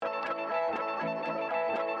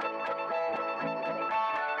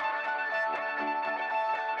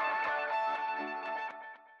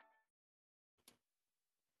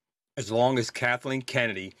as long as Kathleen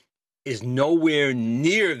Kennedy is nowhere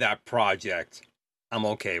near that project, I'm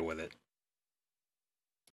okay with it.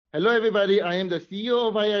 Hello, everybody. I am the CEO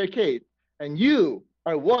of iArcade, and you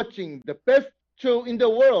are watching the best show in the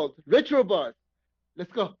world, Retro Bus.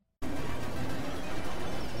 Let's go.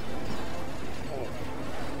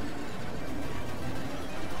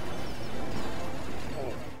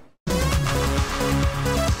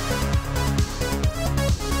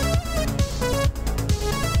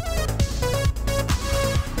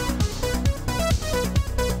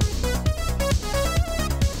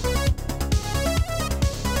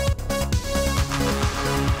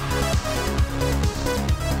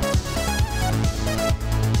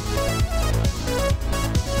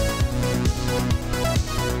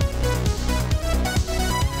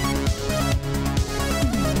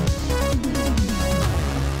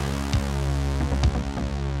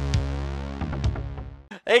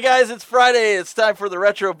 Hey guys, it's Friday. It's time for the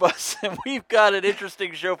Retro Bus, and we've got an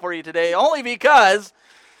interesting show for you today. Only because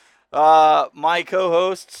my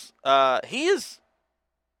co-host, he is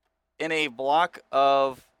in a block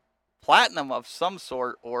of platinum of some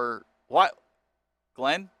sort, or what?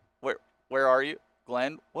 Glenn, where are you?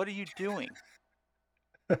 Glenn, what are you doing?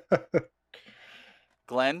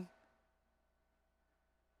 Glenn,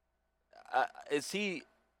 is he?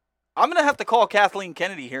 I'm gonna have to call Kathleen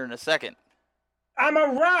Kennedy here in a second. I'm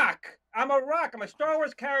a rock. I'm a Star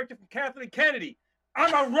Wars character from Kathleen Kennedy.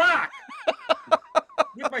 I'm a rock.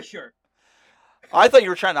 With my shirt. I thought you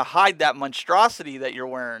were trying to hide that monstrosity that you're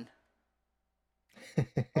wearing.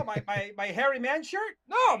 Oh, my hairy man shirt?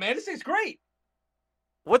 No, man, this thing's great.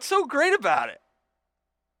 What's so great about it?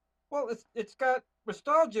 Well, it's got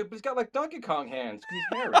nostalgia, but it's got like Donkey Kong hands because he's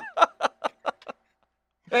hairy.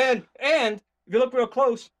 and if you look real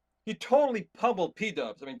close, he totally pummeled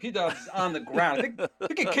P-Dubs. I mean, P-Dubs is on the ground. I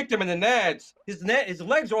think he kicked him in the nads. His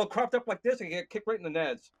legs are all cropped up like this, and he got kicked right in the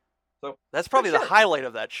nads. So that's probably the highlight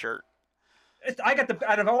of that shirt.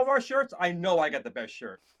 Out of all of our shirts, I know I got the best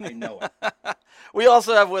shirt. I know it. We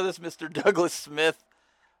also have with us Mr. Douglas Smith,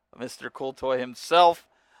 Mr. Cool Toy himself.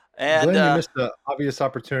 And Glenn, you missed the obvious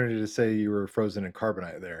opportunity to say you were frozen in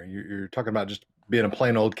carbonite there. You're talking about just being a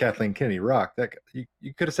plain old Kathleen Kennedy rock. That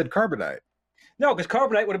you could have said carbonite. No, because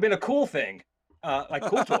carbonite would have been a cool thing, like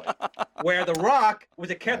Cool Toy, where the rock was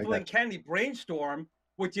a Kathleen Kennedy brainstorm,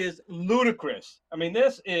 which is ludicrous. I mean,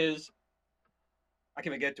 this is. I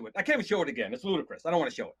can't even get to it. I can't even show it again. It's ludicrous. I don't want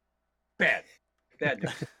to show it. Bad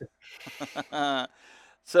news.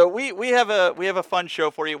 So we have a fun show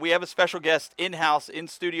for you. We have a special guest in-house, in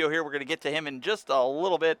studio here. We're going to get to him in just a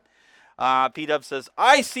little bit. P-Dub says,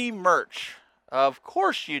 I see merch. Of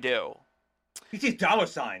course you do. He sees dollar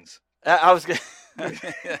signs. I was going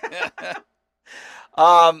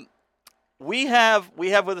we have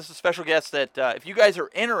with us a special guest that if you guys are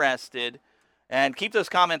interested, and keep those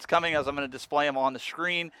comments coming as I'm going to display them on the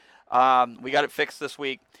screen. We got it fixed this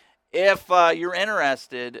week. If you're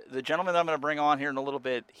interested, the gentleman that I'm going to bring on here in a little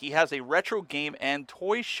bit, he has a retro game and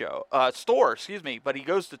toy store, but he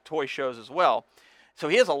goes to toy shows as well. So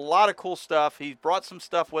he has a lot of cool stuff. He brought some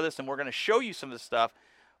stuff with us, and we're going to show you some of the stuff.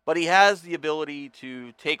 But he has the ability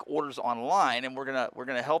to take orders online, and we're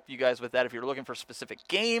gonna help you guys with that. If you're looking for specific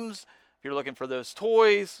games, if you're looking for those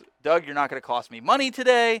toys, Doug, you're not going to cost me money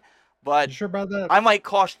today, but you sure about that? I might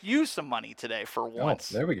cost you some money today for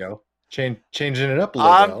once. Oh, there we go. Changing it up a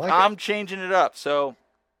little bit. I'm changing it up, so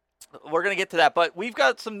we're gonna get to that. But we've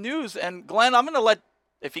got some news, and Glenn, I'm gonna let,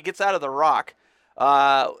 if he gets out of the rock,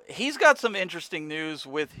 he's got some interesting news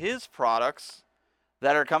with his products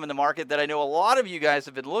that are coming to market that I know a lot of you guys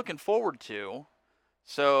have been looking forward to.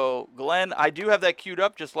 So, Glenn, I do have that queued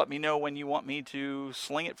up. Just let me know when you want me to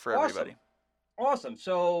sling it for everybody. Awesome.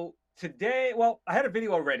 So today, well, I had a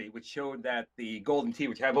video already which showed that the Golden Tee,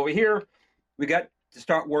 which I have over here, we got to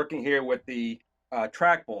start working here with the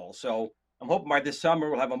trackball. So I'm hoping by this summer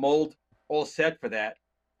we'll have a mold all set for that.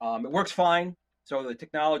 It works fine. So the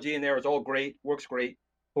technology in there is all great, works great,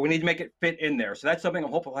 but we need to make it fit in there. So that's something I'm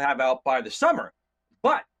hoping we'll have out by the summer.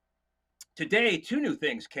 But today, two new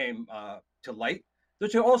things came to light,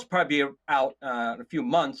 which will also probably be out in a few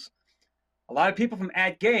months. A lot of people from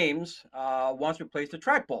At Games wants to replace the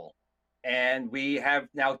trackball. And we have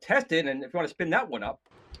now tested, and if you want to spin that one up,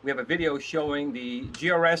 we have a video showing the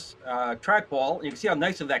GRS trackball. You can see how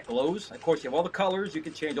nice that glows. Of course, you have all the colors. You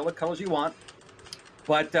can change all the colors you want.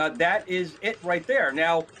 But that is it right there.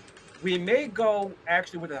 Now, we may go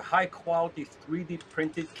actually with a high-quality 3D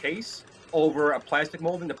printed case over a plastic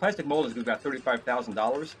molding. The plastic mold is going to be about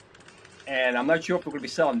 $35,000. And I'm not sure if we're going to be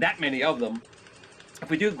selling that many of them. If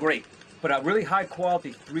we do, great. But a really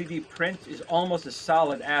high-quality 3D print is almost as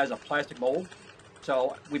solid as a plastic mold.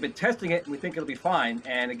 So we've been testing it, and we think it'll be fine.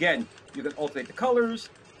 And again, you can alternate the colors,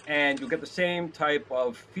 and you'll get the same type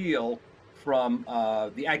of feel from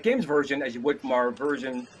the At Games version as you would from our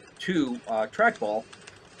version 2 trackball.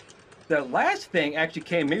 The last thing actually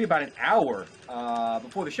came maybe about an hour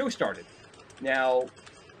before the show started. Now,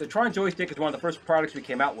 the Tron joystick is one of the first products we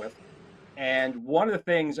came out with. And one of the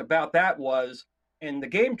things about that was in the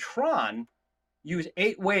game Tron, use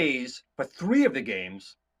 8 ways for 3 of the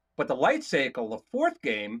games, but the Light Cycle, the 4th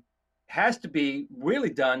game, has to be really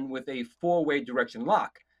done with a 4-way direction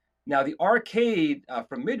lock. Now, the arcade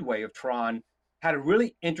from Midway of Tron had a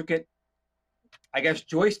really intricate, I guess,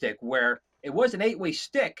 joystick where it was an 8-way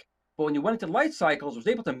stick, but when you went into Light Cycles, it was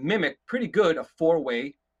able to mimic pretty good a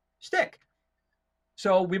 4-way stick.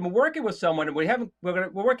 So we've been working with someone, and we're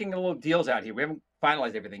working a little deals out here. We haven't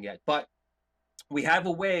finalized everything yet, but we have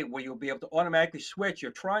a way where you'll be able to automatically switch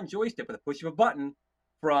your Tron joystick with a push of a button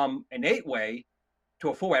from an 8-way to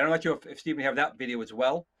a 4-way. I'm not sure if Stephen, you have that video as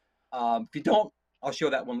well. If you don't, I'll show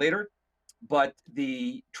that one later. But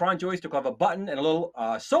the Tron joystick will have a button and a little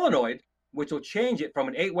solenoid, which will change it from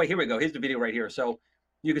an 8-way. Here we go. Here's the video right here. So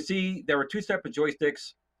you can see there are 2 separate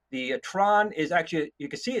joysticks. The Tron is actually, you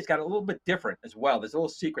can see it's got a little bit different as well. There's little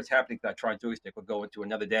secrets happening to that Tron joystick. We'll go into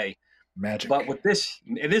another day. Magic. But with this,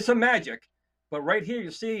 it is some magic. But right here,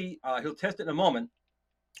 you see, he'll test it in a moment.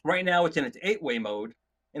 Right now, it's in its 8-way mode.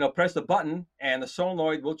 And he'll press the button, and the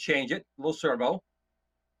solenoid will change it, a little servo.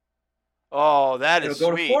 Oh, that is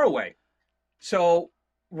It'll go sweet. to 4-way. So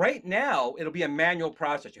right now, it'll be a manual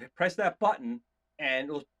process. You press that button, and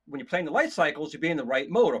when you're playing the Light Cycles, you'll be in the right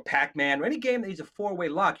mode, or Pac-Man, or any game that needs a 4-way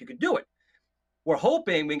lock, you can do it. We're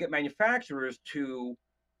hoping we can get manufacturers to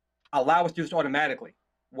allow us to do this automatically,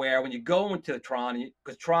 where when you go into Tron,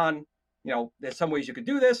 because Tron, there's some ways you could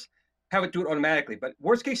do this, have it do it automatically. But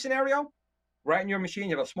worst case scenario, right in your machine,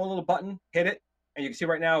 you have a small little button, hit it, and you can see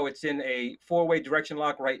right now it's in a 4-way direction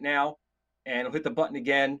lock right now, and it'll hit the button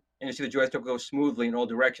again, and you see the joystick go smoothly in all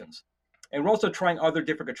directions. And we're also trying other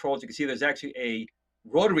different controls. You can see there's actually a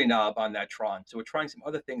rotary knob on that Tron, so we're trying some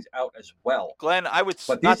other things out as well. Glenn, I would,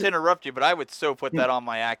 not to interrupt you, but I would so put that on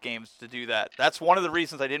my At Games to do that. That's one of the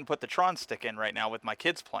reasons I didn't put the Tron stick in right now with my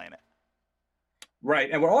kids playing it. Right,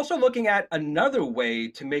 and we're also looking at another way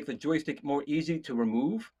to make the joystick more easy to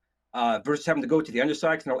remove versus having to go to the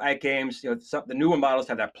underside. Because At Games, the newer models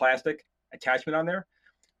have that plastic attachment on there.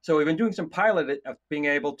 So we've been doing some pilot of being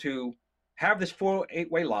able to have this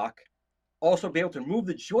 8-way lock, also be able to remove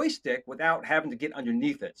the joystick without having to get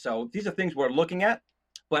underneath it. So these are things we're looking at,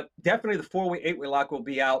 but definitely the 4-way, 8-way lock will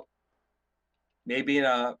be out maybe in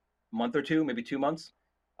a month or 2, maybe 2 months.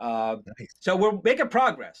 Nice. So we're making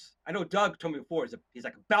progress. I know Doug told me before, he's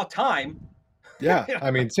like, about time. Yeah, I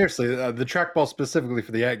mean, seriously, the trackball specifically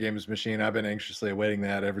for the At Games machine, I've been anxiously awaiting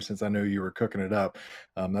that ever since I knew you were cooking it up.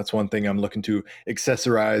 That's one thing I'm looking to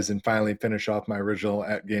accessorize and finally finish off my original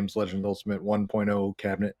At Games Legend Ultimate 1.0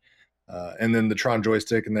 cabinet. And then the Tron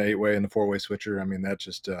joystick and the 8-way and the 4-way switcher. I mean, that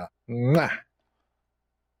just, mwah.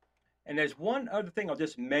 And there's one other thing I'll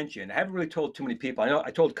just mention. I haven't really told too many people. I know I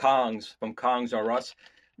told Kongs from Kongs R Us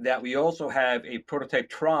that we also have a prototype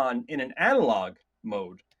Tron in an analog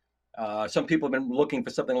mode. Some people have been looking for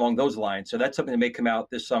something along those lines. So that's something that may come out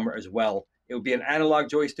this summer as well. It would be an analog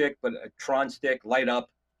joystick, but a Tron stick light up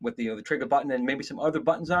with the trigger button and maybe some other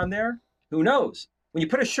buttons on there. Who knows? When you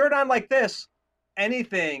put a shirt on like this,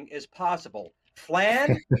 anything is possible.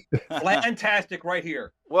 Fantastic right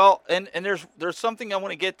here. Well, and there's something I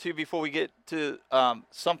want to get to before we get to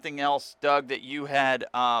something else, Doug, that you had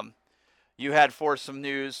for some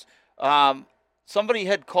news.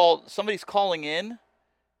 Somebody's calling in,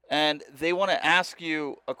 and they want to ask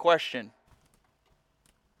you a question.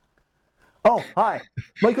 Oh, hi.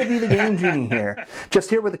 Michael D. the Game Genie here. Just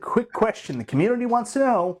here with a quick question. The community wants to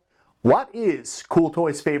know, what is Cool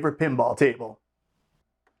Toys' favorite pinball table?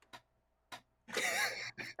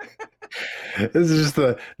 This is just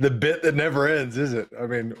the bit that never ends, is it? I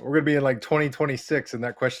mean, we're going to be in like 2026, and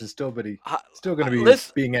that question's still going to be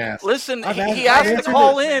being asked. Listen, he asked to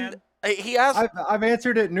call in. He asked. I've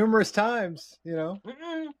answered it numerous times.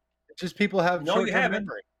 Just people have short-term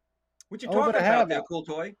memory. What you talking about there, Cool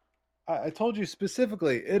Toy? I told you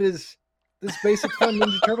specifically, it is this basic fun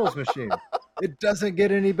Ninja Turtles machine. It doesn't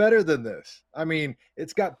get any better than this. I mean,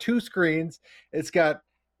 it's got 2 screens. It's got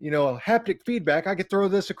haptic feedback. I could throw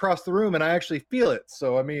this across the room and I actually feel it.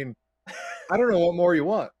 So, I mean, I don't know what more you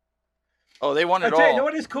want. Oh, they want it all. You know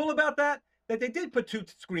what is cool about that? That they did put 2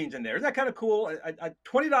 screens in there. Isn't that kind of cool? A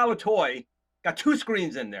 $20 toy got 2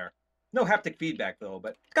 screens in there. No haptic feedback, though,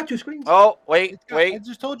 but it's got 2 screens. Oh, wait. I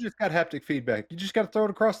just told you it's got haptic feedback. You just got to throw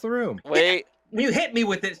it across the room. Wait. When you hit me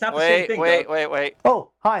with it, it's not the same thing. Wait.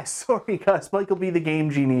 Oh, hi. Sorry, guys. Michael B. the Game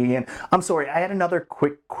Genie again. I'm sorry. I had another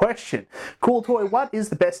quick question. Cool Toy, what is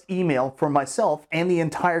the best email for myself and the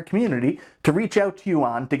entire community to reach out to you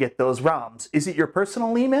on to get those ROMs? Is it your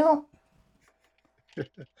personal email?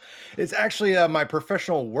 It's actually my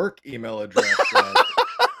professional work email address,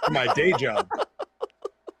 my day job.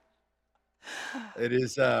 It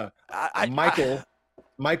is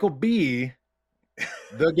Michael B,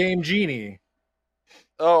 the Game Genie.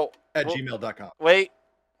 At gmail.com. Wait.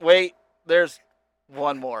 There's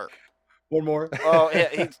one more. One more. Oh,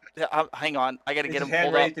 yeah. Hang on. I got to get him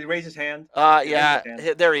pulled up. Did he raise his hand? Yeah.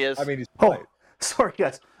 There he is. I mean, he's Sorry,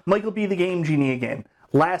 guys. Michael B. the Game Genie again.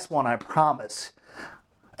 Last one, I promise.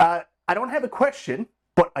 I don't have a question,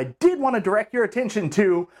 but I did want to direct your attention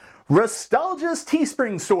to Restalgia's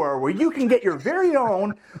Teespring store, where you can get your very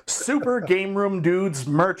own Super Game Room Dudes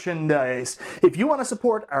merchandise. If you want to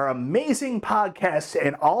support our amazing podcast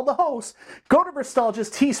and all the hosts, go to Restalgia's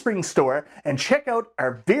Teespring store and check out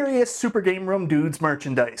our various Super Game Room Dudes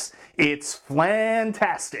merchandise. It's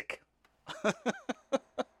fantastic. I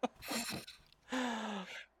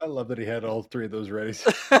love that he had all three of those ready.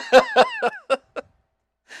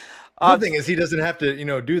 The thing is, he doesn't have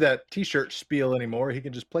to, do that T-shirt spiel anymore. He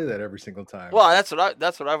can just play that every single time. Well,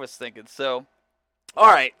 that's what I was thinking. So, all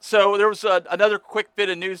right. So there was another quick bit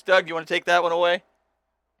of news. Doug, you want to take that one away?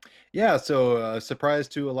 Yeah. So, surprise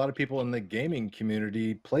to a lot of people in the gaming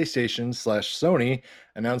community, PlayStation/Sony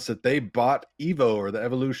announced that they bought EVO, or the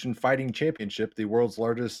Evolution Fighting Championship, the world's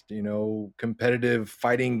largest, competitive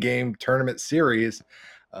fighting game tournament series.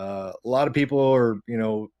 A lot of people are,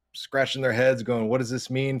 scratching their heads going, what does this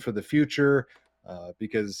mean for the future?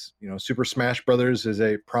 Because, Super Smash Brothers is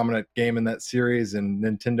a prominent game in that series, and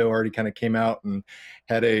Nintendo already kind of came out and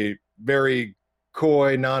had a very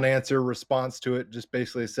coy non-answer response to it, just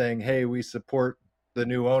basically saying, hey, we support the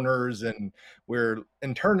new owners and we're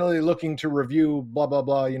internally looking to review blah, blah,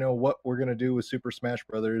 blah, what we're going to do with Super Smash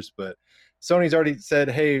Brothers. But Sony's already said,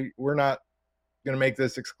 hey, we're not going to make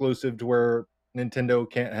this exclusive to where Nintendo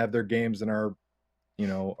can't have their games in our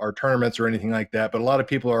tournaments or anything like that. But a lot of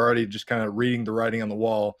people are already just kind of reading the writing on the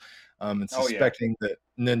wall and suspecting that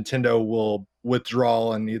Nintendo will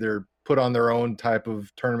withdraw and either put on their own type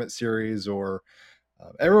of tournament series, or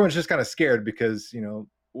everyone's just kind of scared because,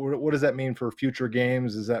 what does that mean for future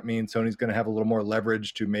games? Does that mean Sony's going to have a little more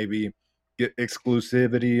leverage to maybe get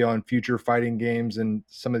exclusivity on future fighting games and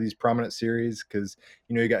some of these prominent series? Because,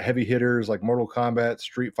 you got heavy hitters like Mortal Kombat,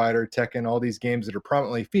 Street Fighter, Tekken, all these games that are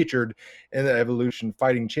prominently featured in the Evolution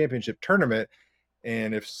Fighting Championship tournament.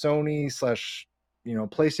 And if Sony /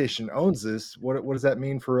 PlayStation owns this, what does that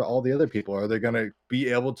mean for all the other people? Are they going to be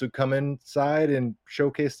able to come inside and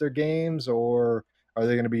showcase their games, or are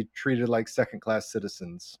they going to be treated like second-class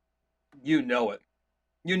citizens? You know it.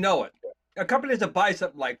 A company that buys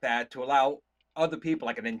something like that to allow other people,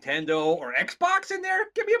 like a Nintendo or Xbox, in there,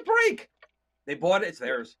 give me a break. They bought it; it's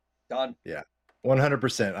theirs. Done. Yeah,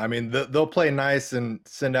 100%. I mean, they'll play nice and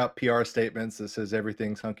send out PR statements that says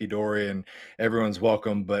everything's hunky dory and everyone's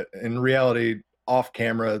welcome, but in reality, off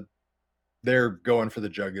camera, they're going for the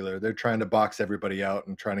jugular. They're trying to box everybody out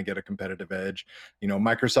and trying to get a competitive edge.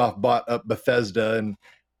 Microsoft bought up Bethesda and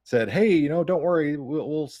said, hey, don't worry,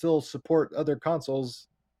 we'll still support other consoles.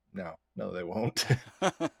 No, they won't.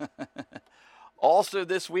 Also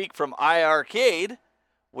this week from iArcade,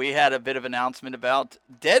 we had a bit of announcement about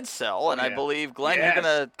Dead Cell, and I believe, Glenn, you're going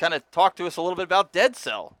to kind of talk to us a little bit about Dead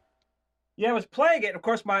Cell. Yeah, I was playing it. Of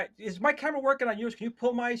course, is my camera working on yours? Can you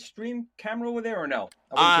pull my stream camera over there or no?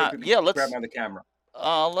 Let's grab the camera.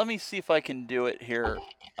 Let me see if I can do it here.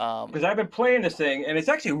 Because I've been playing this thing, and it's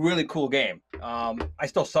actually a really cool game. I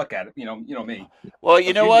still suck at it, you know me. Well,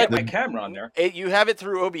 you know what? Get my camera on there. You have it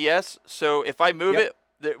through OBS, so if I move it,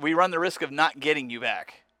 we run the risk of not getting you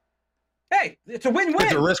back. Hey, it's a win-win.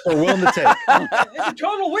 It's a risk we're willing to take. It's a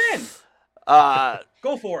total win.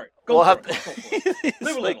 Go for it. Go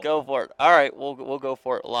for it. All right, we'll go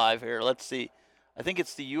for it live here. Let's see. I think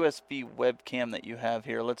it's the USB webcam that you have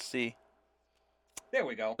here. Let's see. There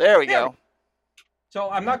we go. There we go. So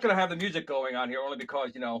I'm not going to have the music going on here only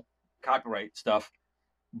because, copyright stuff.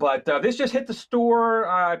 But this just hit the store,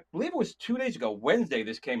 I believe it was 2 days ago, Wednesday,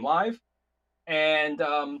 this came live. And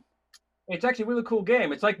it's actually a really cool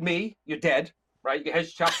game. It's like me. You're dead, right? Your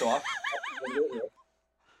head's chopped off.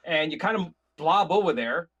 And you kind of blob over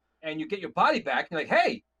there, and you get your body back. And you're like,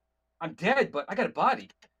 hey, I'm dead, but I got a body.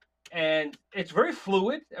 And it's very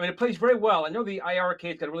fluid. I mean, it plays very well. I know the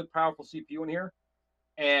iArcade's got a really powerful CPU in here.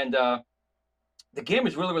 And the game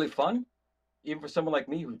is really, really fun, even for someone like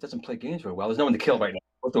me who doesn't play games very well. There's no one to kill right now.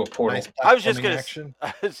 Go through a portal. Nice I was just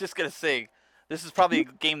gonna say, This is probably a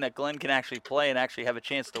game that Glenn can actually play and actually have a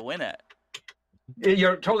chance to win at.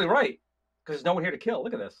 You're totally right, because there's no one here to kill.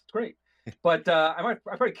 Look at this. It's great. But I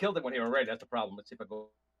probably killed that one here already. That's the problem. Let's see if I go.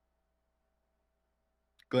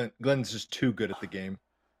 Glenn's just too good at the game.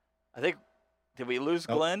 I think, did we lose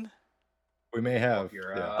Glenn? We may have.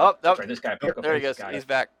 Here, Oh, sorry, this guy. there he goes. He's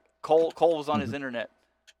back. Cole was on his internet.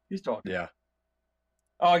 He's talking. Yeah.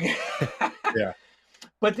 Oh, yeah. Yeah.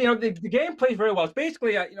 But the game plays very well. It's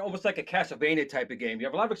basically almost like a Castlevania type of game. You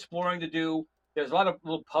have a lot of exploring to do. There's a lot of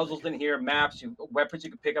little puzzles in here, maps, weapons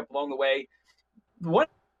you can pick up along the way. What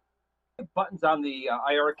buttons on the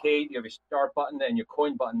iArcade? You have your start button and your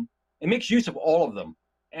coin button. It makes use of all of them,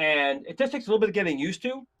 and it just takes a little bit of getting used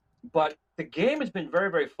to. But the game has been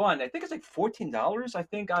very, very fun. I think it's like $14. I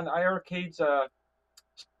think on iArcade's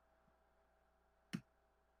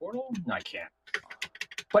portal. No, I can't.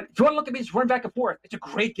 But if you want to look at me, just run back and forth. It's a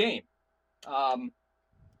great game.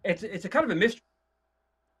 It's a kind of a mystery.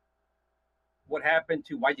 What happened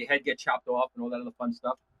to why'd your head get chopped off and all that other fun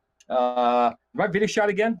stuff. My video shot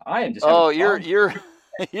again? I am just. Oh,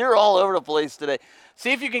 you're all over the place today.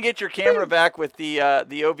 See if you can get your camera back with the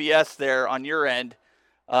OBS there on your end,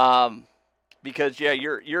 because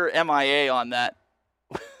you're MIA on that.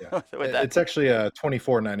 Yeah. It's actually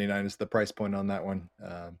 $24.99 is the price point on that one.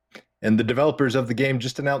 And the developers of the game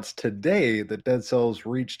just announced today that Dead Cells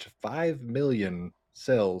reached 5 million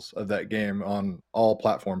sales of that game on all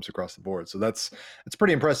platforms across the board. So it's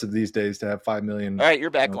pretty impressive these days to have 5 million all right, you're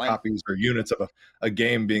back, copies or units of a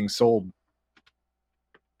game being sold.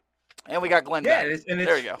 And we got Glenn back. It's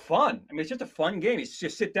there you go. Fun. I mean, it's just a fun game. You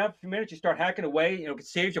just sit down for a few minutes, you start hacking away. It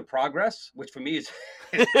saves your progress, which for me is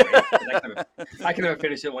great, I can never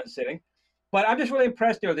finish it in one sitting. But I'm just really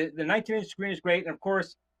impressed. The 19-inch screen is great, and of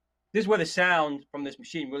course, this is where the sound from this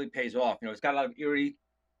machine really pays off. It's got a lot of eerie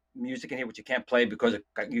music in here, which you can't play because of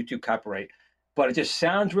YouTube copyright. But it just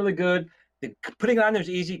sounds really good. Putting it on there is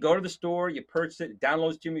easy. Go to the store, you purchase it, it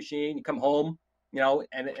downloads to your machine, you come home,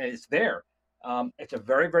 and it's there. It's a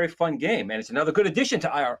very, very fun game, and it's another good addition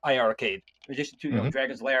to iArcade. In addition to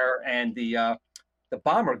Dragon's Lair and the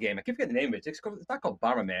Bomber game. I can't forget the name of it. It's not called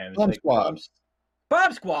Bomberman. Bomb Squad.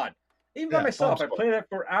 Bomb Squad. Even by Yeah, myself, Bomb I play that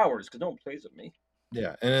for hours because no one plays with me.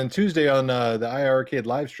 Yeah, and then Tuesday on the iArcade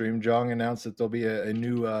live stream, Jong announced that there'll be a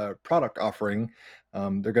new product offering.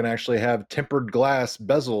 They're going to actually have tempered glass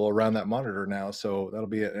bezel around that monitor now, so that'll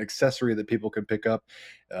be an accessory that people can pick up.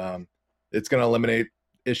 It's going to eliminate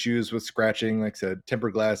issues with scratching. Like I said,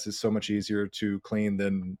 tempered glass is so much easier to clean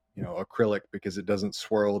than acrylic because it doesn't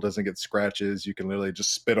swirl, doesn't get scratches. You can literally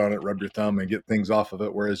just spit on it, rub your thumb, and get things off of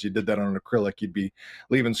it. Whereas you did that on an acrylic, you'd be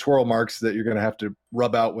leaving swirl marks that you're going to have to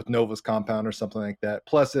rub out with Novus compound or something like that.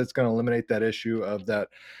 Plus, it's going to eliminate that issue of that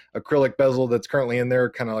acrylic bezel that's currently in there,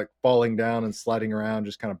 kind of like falling down and sliding around,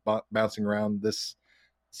 just kind of bouncing around. This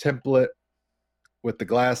template with the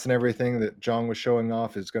glass and everything that Jong was showing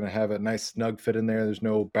off is going to have a nice snug fit in there. There's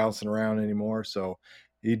no bouncing around anymore. So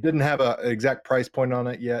he didn't have an exact price point on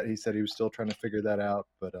it yet. He said he was still trying to figure that out,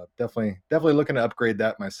 but definitely looking to upgrade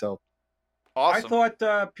that myself. Awesome. I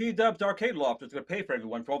thought P-Dub's Arcade Loft was going to pay for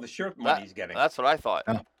everyone for all the shirt money he's getting. That's what I thought.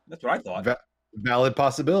 That's what I thought. Valid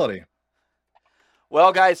possibility.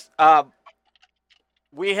 Well, guys,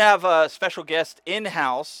 we have a special guest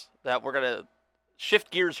in-house that we're going to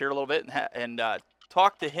shift gears here a little bit and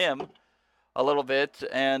talk to him a little bit.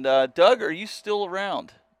 And Doug, are you still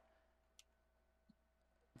around?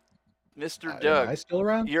 Mr. Doug. Am I still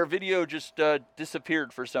around? Your video just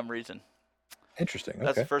disappeared for some reason. Interesting. Okay.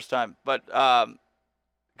 That's the first time. But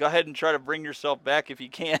go ahead and try to bring yourself back if you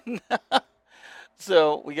can.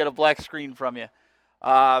 So we got a black screen from you.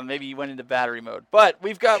 Maybe you went into battery mode. But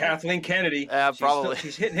we've got Kathleen Kennedy. Probably.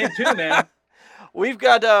 She's hitting him too, man. We've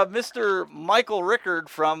got Mr. Michael Rickard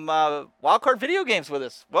from Wildcard Video Games with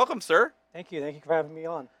us. Welcome, sir. Thank you. Thank you for having me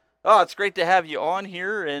on. Oh, it's great to have you on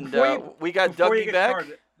here. And we got Dougie back.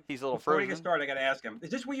 Started, He's a little before frozen. you get started, I got to ask him. Is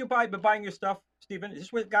this where you been buying your stuff, Stephen? Is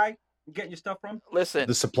this where the guy you're getting your stuff from? Listen.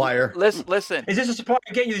 The supplier. Listen. Is this a supplier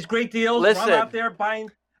getting you these great deals? Listen. I'm out there buying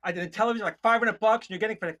the television like $500 and you're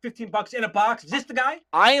getting for like $15 in a box. Is this the guy?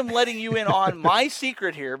 I am letting you in on my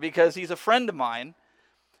secret here because he's a friend of mine.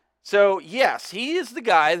 So, yes, he is the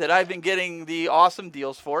guy that I've been getting the awesome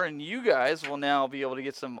deals for, and you guys will now be able to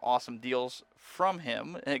get some awesome deals from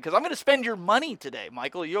him. Because I'm going to spend your money today,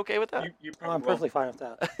 Michael. Are you okay with that? I'm perfectly fine with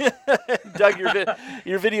that. Doug,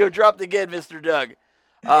 your video dropped again, Mr. Doug.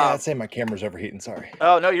 I'd say my camera's overheating. Sorry.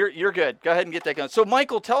 Oh, no, you're good. Go ahead and get that going. So,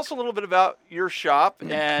 Michael, tell us a little bit about your shop,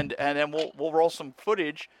 and then we'll roll some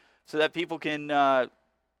footage so that people can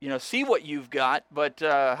see what you've got. But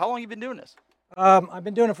how long have you been doing this? I've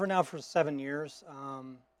been doing it for 7 years. I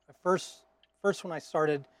first first when I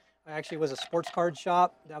started, I actually was a sports card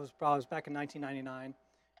shop. That was probably back in 1999.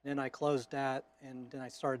 Then I closed that, and then I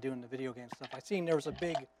started doing the video game stuff. I seen there was a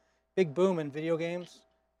big boom in video games,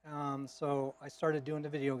 so I started doing the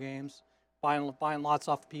video games, buying lots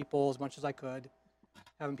off people as much as I could,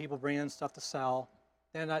 having people bring in stuff to sell.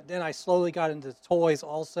 Then I slowly got into toys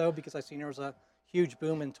also because I seen there was a huge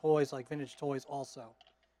boom in toys, like vintage toys also.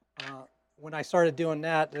 When I started doing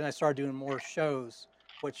that, then I started doing more shows,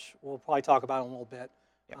 which we'll probably talk about in a little bit.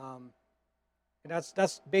 Yep. And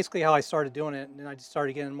that's basically how I started doing it. And then I just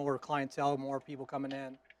started getting more clientele, more people coming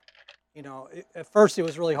in. You know, at first it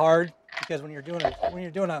was really hard because when you're doing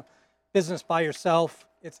a business by yourself,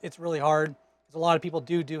 it's really hard. Because a lot of people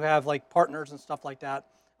do have like partners and stuff like that.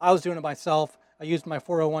 I was doing it myself. I used my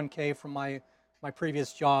 401k from my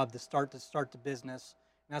previous job to start the business,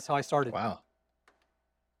 and that's how I started. Wow.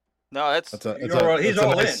 No, He's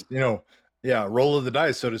all nice, in. Roll of the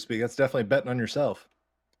dice, so to speak. That's definitely betting on yourself.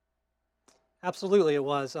 Absolutely, it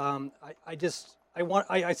was.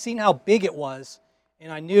 I seen how big it was,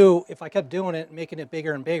 and I knew if I kept doing it, and making it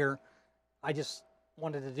bigger and bigger, I just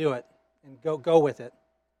wanted to do it and go with it.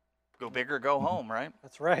 Go big or go home, right?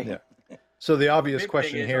 That's right. Yeah. So the obvious Big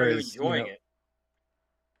question thing here are you is, enjoying it?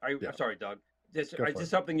 I'm Yeah. sorry, Doug. Is Go for this it.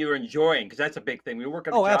 something you're enjoying? Because that's a big thing. We work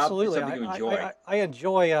on a Oh, job. absolutely. It's something you enjoy. I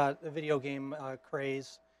enjoy the video game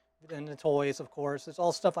craze and the toys, of course. It's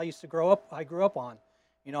all stuff I grew up on.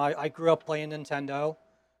 You know, I grew up playing Nintendo.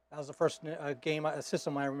 That was the first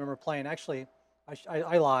system I remember playing. Actually,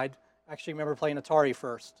 I lied. I actually remember playing Atari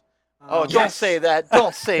first. Oh, don't say that.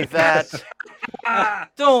 Don't say that.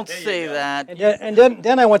 Don't There you say go. that. And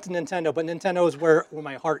then I went to Nintendo, but Nintendo is where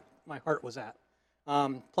my heart was at.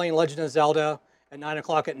 Playing Legend of Zelda at 9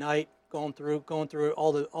 o'clock at night, going through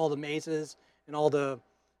all the mazes and all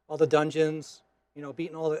the dungeons. You know,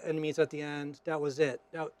 beating all the enemies at the end. That was it.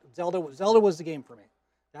 Zelda was the game for me.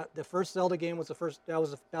 The first Zelda game was that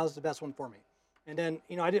was the best one for me. And then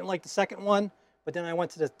I didn't like the second one, but then I went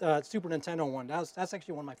to the Super Nintendo one. That's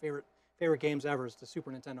actually one of my favorite games ever. Is the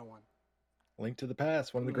Super Nintendo one. Link to the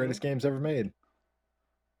Past, one of the greatest games ever made.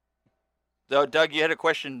 So, Doug, you had a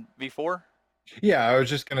question before? Yeah, I was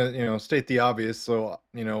just gonna, state the obvious. So,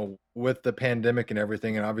 with the pandemic and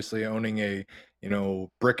everything, and obviously owning a,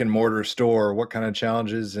 brick and mortar store, what kind of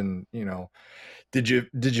challenges and, did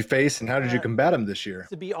you face, and how did you combat them this year?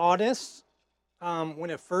 To be honest,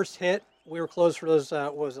 when it first hit, we were closed for those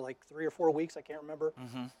what was it, like 3 or 4 weeks? I can't remember.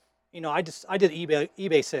 Mm-hmm. I did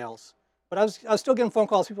eBay sales, but I was still getting phone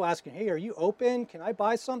calls, people asking, "Hey, are you open? Can I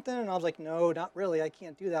buy something?" And I was like, "No, not really. I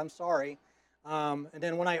can't do that. I'm sorry." And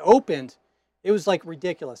then when I opened, it was like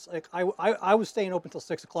ridiculous. Like I was staying open till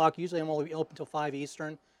 6 o'clock. Usually I'm only open till 5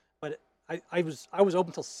 Eastern, but I was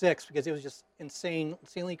open till 6 because it was just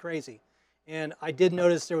insanely crazy. And I did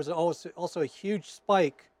notice there was also a huge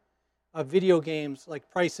spike of video games, like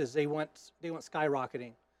prices. They went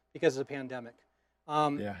skyrocketing because of the pandemic.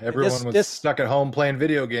 Yeah, everyone was stuck at home playing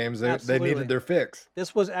video games. They needed their fix.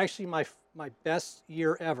 This was actually my best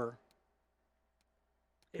year ever.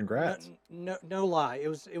 Congrats. No lie. It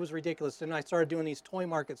was ridiculous. And I started doing these toy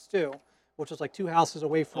markets too, which was like 2 houses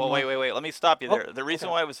away from. Well, wait. Let me stop you there. The reason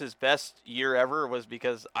why it was his best year ever was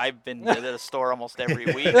because I've been at a store almost every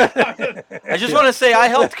week. I just want to say I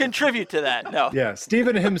helped contribute to that. No. Yeah,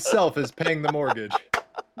 Steven himself is paying the mortgage.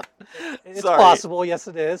 It's Sorry. possible. Yes,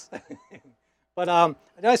 it is. But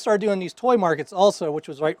then I started doing these toy markets also, which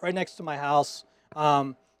was right next to my house.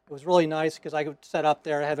 It was really nice because I could set up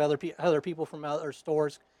there. I had other people from other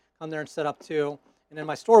stores come there and set up too. And then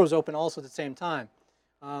my store was open also at the same time.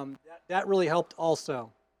 That really helped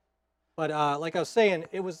also. But like I was saying,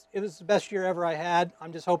 it was the best year ever I had.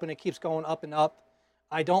 I'm just hoping it keeps going up and up.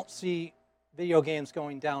 I don't see video games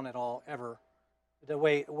going down at all ever. The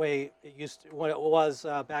way what it was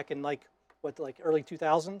back in like early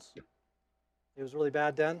 2000s. It was really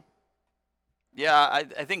bad then. Yeah,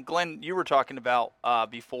 I think Glenn, you were talking about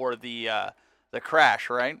before the crash,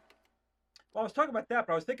 right? Well, I was talking about that,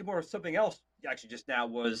 but I was thinking more of something else. Actually, just now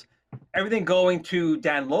was everything going to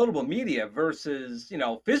downloadable media versus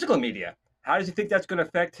physical media. How does he think that's going to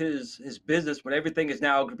affect his business when everything is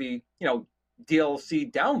now going to be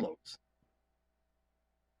DLC downloads?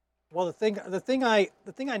 Well, the thing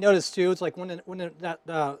I noticed too, it's like when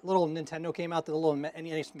that little Nintendo came out, the little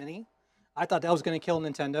NES Mini, I thought that was going to kill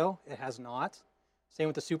Nintendo. It has not. Same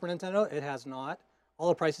with the Super Nintendo. It has not. All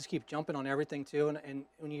the prices keep jumping on everything too. And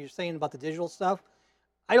when you're saying about the digital stuff,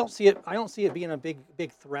 I don't see it being a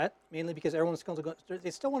big threat. Mainly because everyone's going to go. They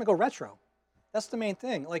still want to go retro. That's the main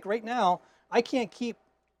thing. Like right now, I can't keep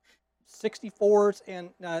 64s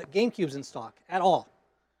and GameCubes in stock at all.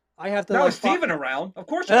 I have to. Now like, with Steven around, of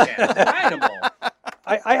course you can. Buying them all.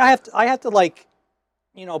 I have to like,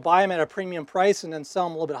 buy them at a premium price and then sell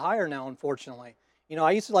them a little bit higher now. Unfortunately,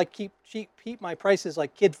 I used to like keep my prices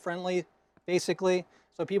like kid friendly, basically,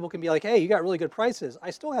 so people can be like, hey, you got really good prices.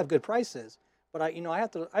 I still have good prices, but I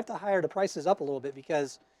have to hire the prices up a little bit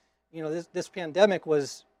because, this pandemic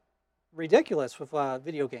was ridiculous with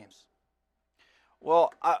video games.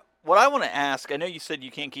 Well, what I want to ask, I know you said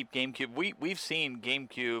you can't keep GameCube. We've seen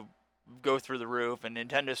GameCube go through the roof and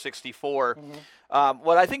Nintendo 64.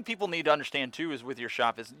 What I think people need to understand too is with your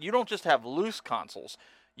shop is you don't just have loose consoles.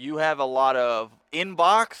 You have a lot of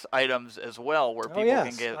in-box items as well where people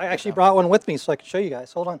can get. I actually brought one with me so I can show you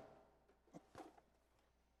guys. Hold on.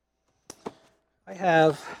 I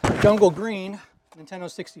have Jungle Green Nintendo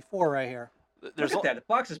 64 right here. Look at that. The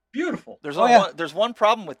box is beautiful. There's Oh, one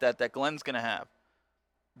problem with that Glenn's gonna have.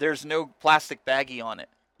 There's no plastic baggie on it.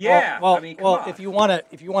 Yeah. Well, I mean, come on. if you want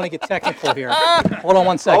to get technical here, hold on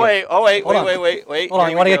one second. Oh wait, Hold on. wait. Hold on, Here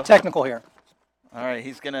you want to we get go. technical here. All right,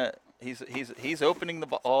 he's opening the.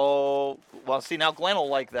 Oh, well, see now Glenn will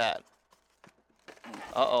like that.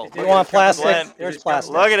 Uh-oh. If you want plastic, Glenn, there's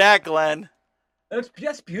plastic. Look at that, Glenn.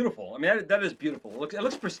 That's beautiful. I mean, that is beautiful. It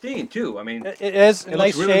looks pristine too. I mean, It is in It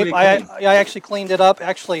nice looks really, shape. really clean. I actually cleaned it up.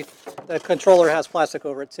 Actually, the controller has plastic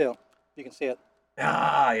over it too. You can see it.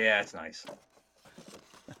 yeah, it's nice.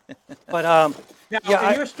 But Now, Yeah,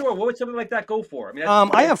 in your store, what would something like that go for? I mean,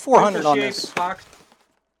 I have 400 on shape, this. box.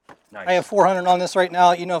 Nice. I have 400 on this right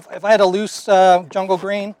now. If I had a loose Jungle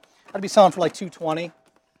Green, I'd be selling for like 220.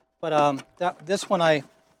 But this one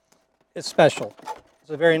it's special.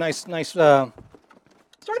 It's a very nice. So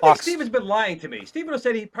I think box. Steven's been lying to me. Steven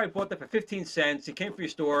said he probably bought that for 15 cents. He came for your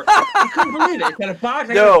store. He couldn't believe it. He got a box.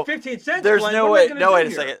 I got it for 15 cents. There's Glenn. no What am I way. gonna No, do wait a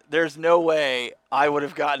here? second. There's no way I would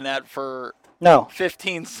have gotten that for No.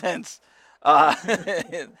 15 cents,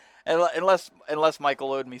 unless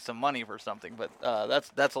Michael owed me some money for something. But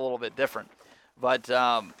that's a little bit different. But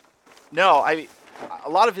no, a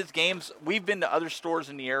lot of his games. We've been to other stores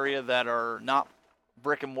in the area that are not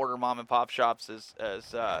brick and mortar mom and pop shops,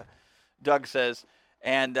 as Doug says,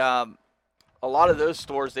 and a lot of those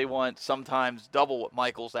stores they want sometimes double what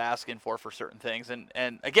Michael's asking for certain things,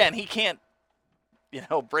 and again he can't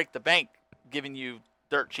break the bank giving you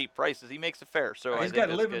dirt cheap prices. He makes it fair, so I He's think got to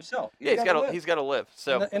that's live good. himself. Yeah, he's got to live.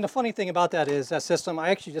 So And the funny thing about that is that system. I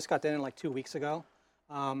actually just got that in like 2 weeks ago.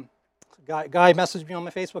 Guy messaged me on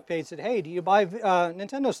my Facebook page, said, "Hey, do you buy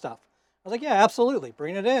Nintendo stuff?" I was like, "Yeah, absolutely.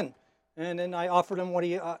 Bring it in." And then I offered him what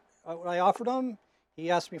I offered him.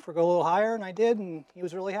 He asked me for go a little higher, and I did, and he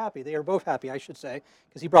was really happy. They were both happy, I should say,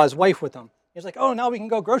 because he brought his wife with him. He was like, "Oh, now we can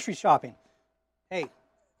go grocery shopping." Hey,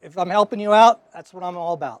 if I'm helping you out, that's what I'm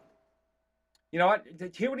all about. You know what?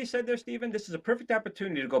 Did you hear what he said there, Steven? This is a perfect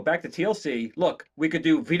opportunity to go back to TLC. Look, we could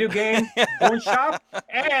do video game, phone shop,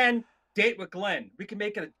 and date with Glenn. We can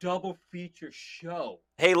make it a double feature show.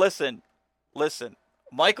 hey, listen.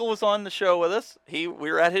 Michael was on the show with us. We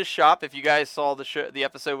were at his shop. If you guys saw the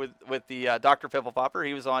episode with the Dr. Pimple Popper,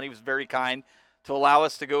 he was on. He was very kind to allow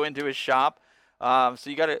us to go into his shop. So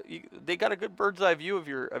they got a good bird's eye view of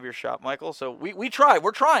your shop, Michael. So we try.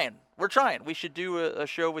 We're trying. We should do a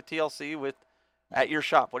show with TLC at your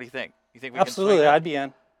shop. What do you think? You think we Absolutely, can swing I'd be in.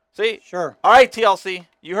 that? See, Sure. all right, TLC,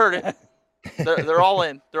 you heard it. They're all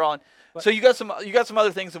in. They're all in. So you got some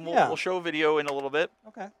other things, and we'll show a video in a little bit.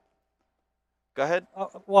 Okay. Go ahead.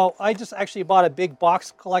 Well, I just actually bought a big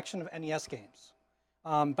box collection of NES games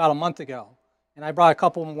about a month ago, and I brought a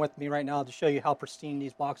couple of them with me right now to show you how pristine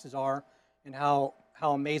these boxes are and how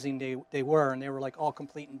amazing they were, and they were like all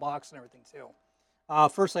complete in box and everything too.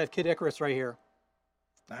 First, I have Kid Icarus right here.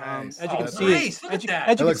 Nice. As you can Nice. see, Look as at you that.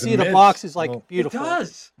 can That looks see, the mint. box is like Well, beautiful. It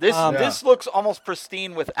does. This looks almost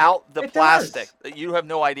pristine without the It plastic. does. You have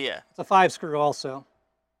no idea. It's a 5-screw also.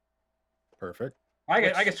 Perfect.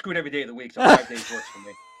 I get screwed every day of the week, so 5 days works for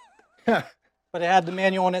me. But it had the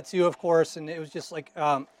manual in it too, of course, and it was just like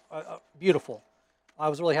beautiful. I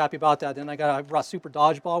was really happy about that. Then I brought Super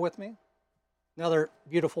Dodgeball with me. Another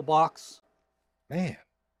beautiful box. Man.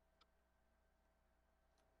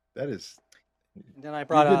 That is. And then I You're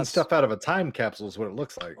brought getting stuff out of a time capsule is what it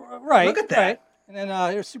looks like. right. Look at that. Right. And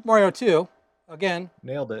then here's Super Mario 2. Again,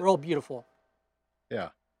 Nailed it. real beautiful. Yeah.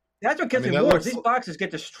 That's what gets I mean, me that more. looks- These boxes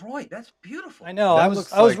get destroyed. That's beautiful. I know. That I was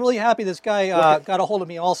looks I was like- really happy. This guy got a hold of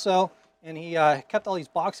me also, and he kept all these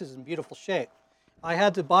boxes in beautiful shape. I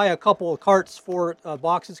had to buy a couple of carts for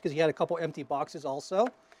boxes because he had a couple empty boxes also,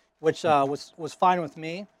 which was fine with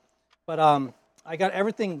me. But I got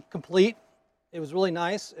everything complete. It was really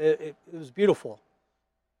nice. It was beautiful.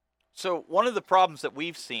 So one of the problems that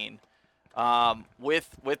we've seen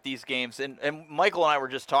with these games. And Michael and I were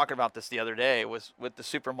just talking about this the other day. Was with the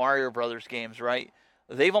Super Mario Brothers games, right?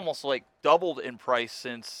 They've almost like doubled in price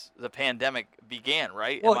since the pandemic began,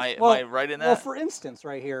 right? Well, am I right in that? Well, for instance,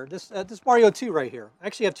 right here, this Mario 2 right here. I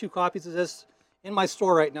actually have 2 copies of this in my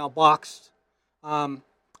store right now, boxed.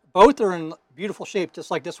 Both are in beautiful shape,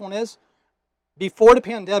 just like this one is. Before the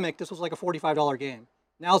pandemic, this was like a $45 game.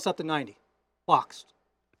 Now it's up to $90, boxed.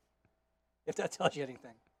 If that tells you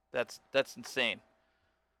anything. That's insane.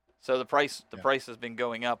 So the price has been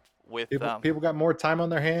going up with people got more time on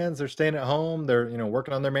their hands. They're staying at home. They're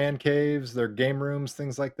working on their man caves, their game rooms,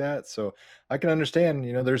 things like that. So I can understand.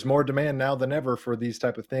 There's more demand now than ever for these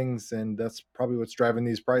type of things, and that's probably what's driving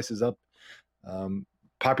these prices up.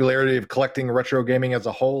 Popularity of collecting retro gaming as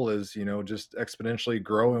a whole is just exponentially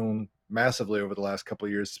growing massively over the last couple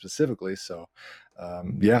of years specifically. So I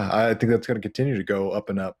think that's going to continue to go up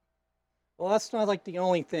and up. Well, that's not like the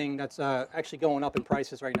only thing that's actually going up in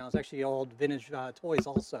prices right now. It's actually old vintage toys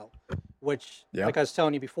also, which, like I was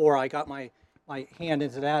telling you before, I got my hand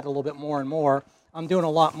into that a little bit more and more. I'm doing a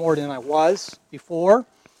lot more than I was before.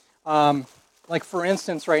 Like for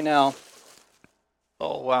instance, right now.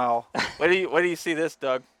 Oh wow! Where do you see this,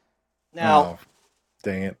 Doug? Now,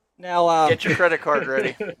 dang it! Now, get your credit card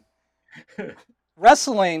ready.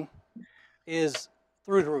 Wrestling is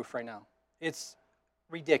through the roof right now. It's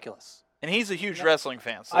ridiculous. And he's a huge wrestling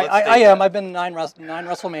fan. So I am. I've been to nine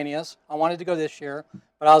WrestleManias. I wanted to go this year,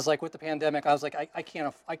 but I was like, with the pandemic, I was like, I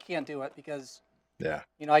can't do it because,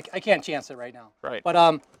 I can't chance it right now. Right.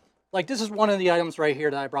 But like this is one of the items right here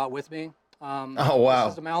that I brought with me. Oh wow!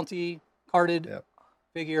 This is the Mountie carded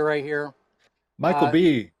figure right here. Michael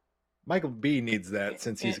B needs that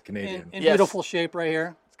since he's a Canadian. In beautiful shape right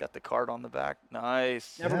here. It's got the card on the back.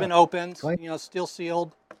 Nice. Never been opened. Still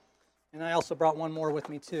sealed. And I also brought one more with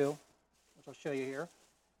me too, which I'll show you here.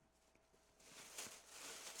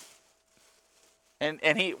 And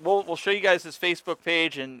we'll show you guys his Facebook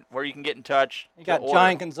page and where you can get in touch. You got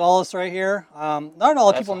Giant Gonzalez right here. Not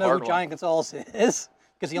all the people know who Giant Gonzalez is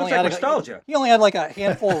because he only had nostalgia. He only had like a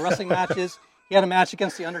handful of wrestling matches. He had a match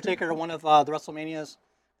against the Undertaker at one of the WrestleManias.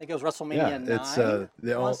 I think it was WrestleMania 9. It's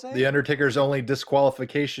the Undertaker's only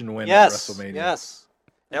disqualification win at WrestleMania. Yes.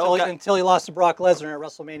 Until he lost to Brock Lesnar at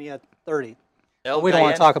WrestleMania 30. We don't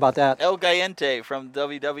want to talk about that. El Gigante from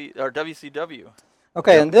WCW.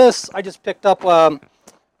 Okay, and this I just picked up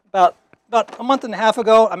about a month and a half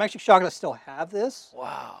ago. I'm actually shocked I still have this.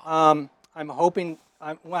 Wow. I'm hoping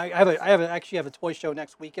I actually have a toy show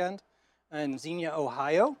next weekend in Xenia,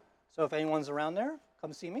 Ohio. So if anyone's around there,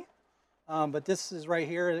 come see me. But this is right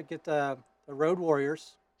here to get the Road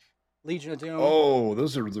Warriors. Legion of Doom. Oh,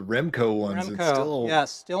 those are the Remco ones. Remco,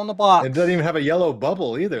 yes, still in the box. It doesn't even have a yellow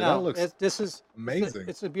bubble either. No, that looks this is amazing.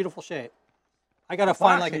 It's a beautiful shape. I got to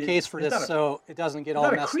find like a case for this so it doesn't get all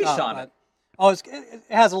messed up. Crease on it. It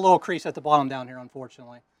has a little crease at the bottom down here,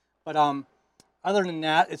 unfortunately. But other than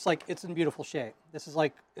that, it's in beautiful shape. This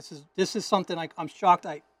is something I'm shocked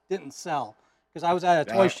I didn't sell because I was at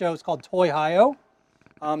a toy show. It's called Toy Ohio.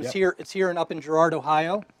 It's here and up in Girard,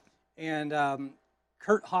 Ohio, and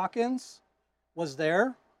Kurt Hawkins was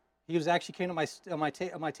there. He was actually came to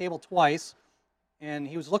my table twice, and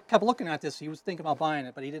he kept looking at this. He was thinking about buying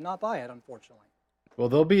it, but he did not buy it, unfortunately. Well,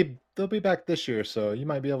 they'll be back this year, so you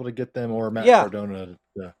might be able to get them or Matt Cardona.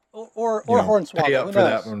 Or Hornswoggle. Pay up for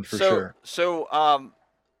that one for sure. So,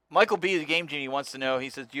 Michael B, the Game Genie, wants to know. He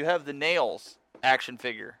says, "Do you have the Nails action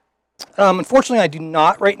figure?" Unfortunately, I do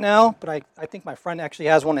not right now, but I think my friend actually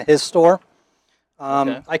has one at his store.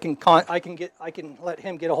 Okay. I can let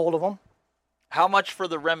him get a hold of them. How much for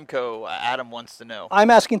the Remco? Adam wants to know.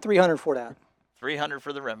 I'm asking $300 for that. $300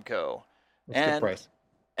 for the Remco. That's a good price.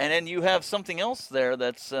 And then you have something else there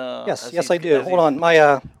that's yes, I do. Hold on,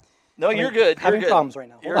 you're good. Having problems right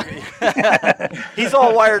now. He's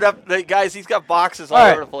all wired up, guys. He's got boxes all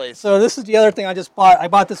over the place. So this is the other thing I just bought. I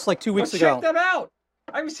bought this like 2 weeks ago. Check that out.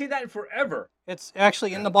 I haven't seen that in forever. It's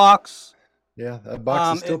actually in the box. Yeah, that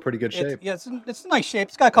box is still pretty good shape. It's a nice shape.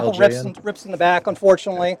 It's got a couple rips in the back,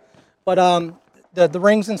 unfortunately. But the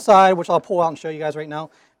rings inside, which I'll pull out and show you guys right now,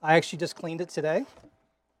 I actually just cleaned it today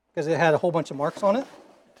because it had a whole bunch of marks on it.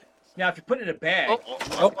 Now, if you put it in a bag,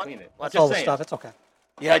 clean it. That's all the stuff. It's okay.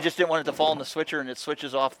 Yeah, I just didn't want it to fall in the switcher and it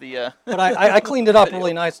switches off the... But I cleaned it up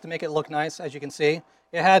really nice to make it look nice, as you can see.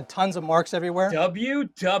 It had tons of marks everywhere.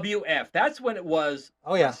 WWF. That's when it was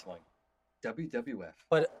wrestling. WWF.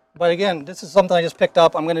 But again, this is something I just picked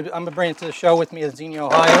up. I'm gonna bring it to the show with me at Xenia,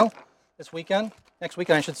 Ohio, next weekend,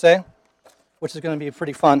 I should say, which is gonna be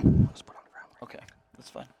pretty fun. Let's put it on the ground. Okay, that's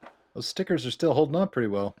fine. Those stickers are still holding up pretty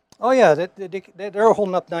well. Oh yeah, they're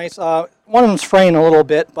holding up nice. One of them's fraying a little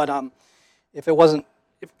bit, but if it wasn't,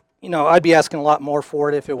 I'd be asking a lot more for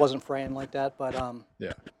it if it wasn't fraying like that. But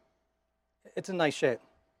Yeah. it's in nice shape.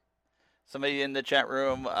 Somebody in the chat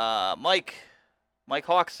room, Mike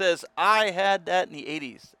Hawk says, I had that in the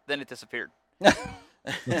 80s. Then it disappeared. Well,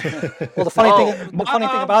 the funny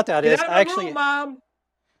thing about that is I actually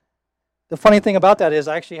the funny thing about that is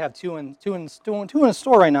I actually have two in the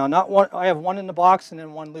store right now. Not one. I have one in the box and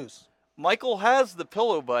then one loose. Michael has the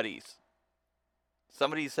Pillow Buddies.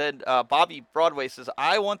 Somebody said, Bobby Broadway says,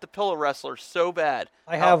 I want the Pillow Wrestler so bad.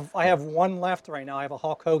 I have one left right now. I have a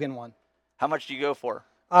Hulk Hogan one. How much do you go for?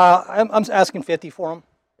 I'm asking 50 for them.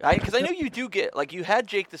 Because I know you do get, like, you had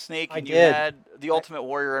Jake the Snake and you did. had the Ultimate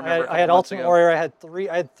Warrior. I remember I had Ultimate Warrior. I had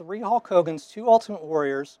three Hulk Hogans, 2 Ultimate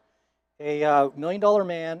Warriors, a $1 Million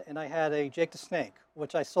Man, and I had a Jake the Snake,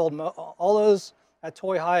 which I sold all those at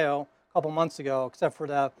Toy Hio a couple months ago, except for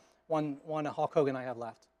the one Hulk Hogan I have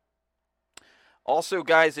left. Also,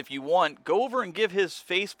 guys, if you want, go over and give his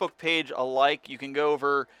Facebook page a like. You can go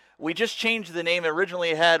over. We just changed the name. It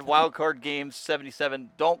originally had Wildcard Games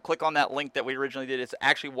 77. Don't click on that link that we originally did. It's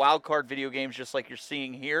actually Wildcard Video Games, just like you're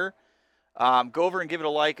seeing here. Go over and give it a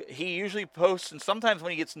like. He usually posts, and sometimes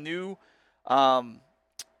when he gets new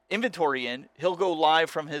inventory in, he'll go live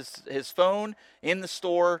from his phone in the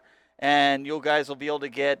store, and you guys will be able to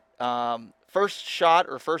get first shot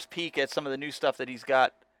or first peek at some of the new stuff that he's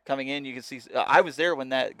got coming in. You can see I was there when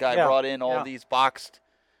that guy brought in all these boxed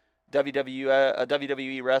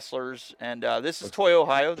WWE wrestlers, and this is Toy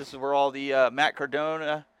Ohio. This is where all the Matt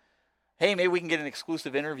Cardona. Hey, maybe we can get an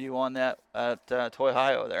exclusive interview on that at Toy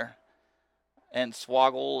Ohio there, and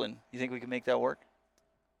Swoggle. And you think we can make that work?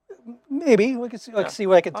 Maybe we can see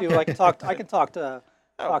what I can do. I can talk to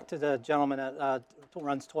the gentleman that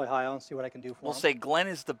runs Toy Ohio and see what I can do for him. We'll say Glenn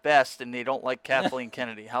is the best, and they don't like Kathleen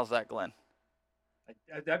Kennedy. How's that, Glenn?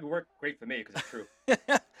 That'd work great for me because it's true.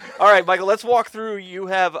 All right, Michael, let's walk through. You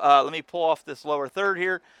have, let me pull off this lower third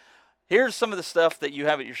here. Here's some of the stuff that you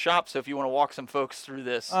have at your shop, so if you want to walk some folks through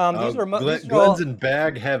this. Glenn's in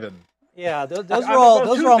bag heaven. Yeah, those are all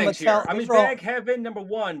Mattel. I'm in bag heaven, number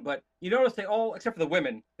one, but you notice they all, except for the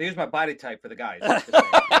women, they use my body type for the guys.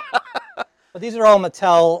 But these are all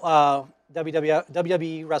Mattel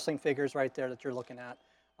WWE wrestling figures right there that you're looking at.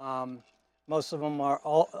 Most of them are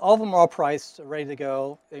all of them are all priced, ready to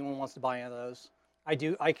go. If anyone wants to buy any of those,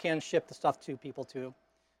 I can ship the stuff to people too.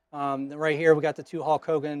 Right here we got the 2 Hulk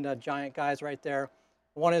Hogan giant guys right there.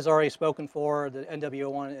 One is already spoken for. The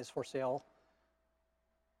NWO one is for sale.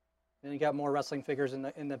 Then you got more wrestling figures in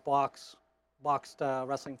the boxed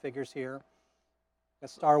wrestling figures here. Got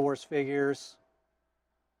Star Wars figures.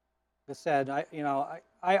 Like I said,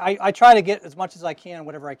 I try to get as much as I can,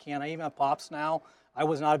 whatever I can. I even have Pops now. I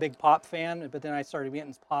was not a big Pop fan, but then I started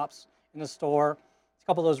getting Pops in the store. A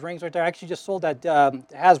couple of those rings right there. I actually just sold that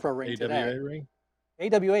Hasbro ring today. AWA ring?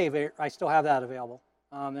 AWA, I still have that available.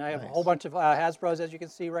 And I have a whole bunch of Hasbros, as you can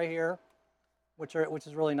see right here, which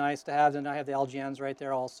is really nice to have. And I have the LGNs right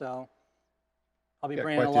there also. I'll be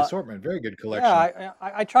bringing quite a the lot. assortment. Very good collection. Yeah,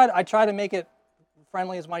 I try to make it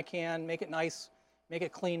friendly as I can, make it nice, make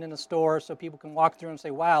it clean in the store so people can walk through and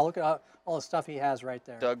say, wow, look at all the stuff he has right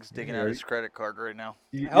there. Doug's digging out his credit card right now.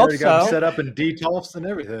 You already got him set up in DTOFs and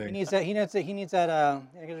everything. He needs that.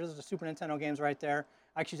 There's the Super Nintendo games right there.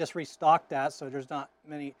 I actually just restocked that, so there's not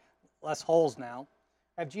less holes now.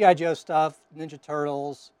 I have G.I. Joe stuff, Ninja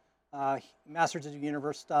Turtles, Masters of the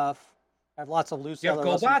Universe stuff. I have lots of loose. You have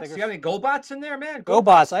GoBots? You got any GoBots in there, man?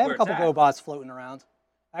 GoBots. I have a couple GoBots floating around.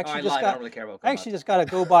 I don't really care about GoBots. I actually just got a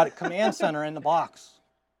GoBot command center in the box.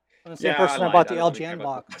 I'm the same person I bought the LGN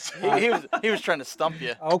box. He was trying to stump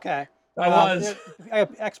you. Okay. I was. I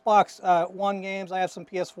have Xbox One games. I have some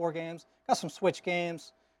PS4 games. Got some Switch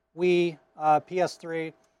games. Wii,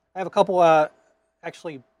 PS3. I have a couple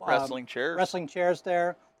wrestling chairs. Wrestling chairs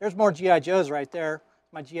there. There's more GI Joes right there.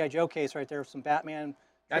 My GI Joe case right there with some Batman.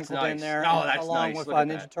 That's nice. In there, oh, that's along nice. with Look at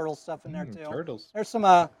Ninja that. Turtles stuff in there too. Turtles. There's some.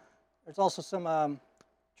 There's also some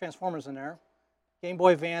Transformers in there. Game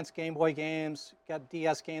Boy Advance, Game Boy games. Got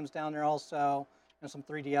DS games down there also, and some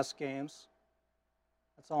 3DS games.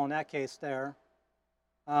 That's all in that case there.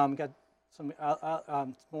 Got some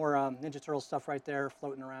more Ninja Turtle stuff right there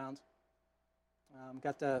floating around.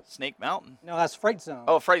 Got the Snake Mountain. No, that's Fright Zone.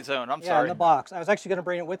 Oh, Fright Zone. I'm sorry. Yeah, in the box. I was actually going to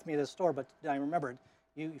bring it with me to the store, but I remembered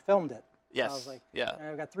you filmed it. Yes. I was like, yeah.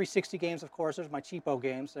 I've got 360 games, of course. There's my cheapo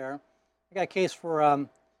games there. I got a case for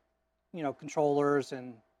controllers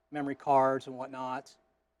and memory cards and whatnot.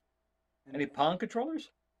 And Any Pong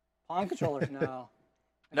controllers? Pong controllers? No.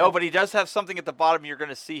 No, but he does have something at the bottom you're going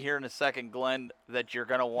to see here in a second, Glenn, that you're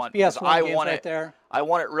going to want. PS1 I games want right it. there. I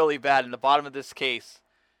want it really bad in the bottom of this case.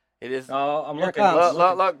 It is. Oh, I'm Here it looking. comes. Look,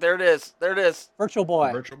 look, look, there it is. There it is. Virtual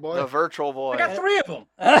Boy. Virtual Boy. The Virtual Boy. I got 3 of them.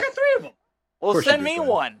 I got 3 of them. Well, course you send do, me Glenn.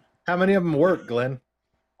 one. How many of them work, Glenn?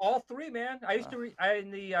 All 3, man. I used to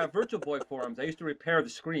in the Virtual Boy forums. I used to repair the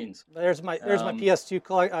screens. There's my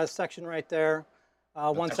PS2 section right there.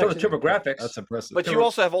 One I saw the section. TurboGrafx. That's impressive. But you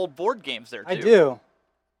also have old board games there too.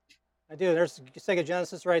 I do. There's Sega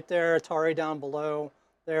Genesis right there. Atari down below.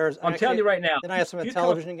 I'm telling you right now. Then I have some if you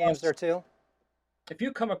television come games across- there too. If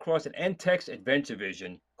you come across an NTEX Adventure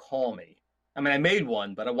Vision, call me. I mean, I made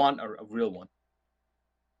one, but I want a real one.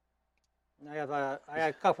 And I have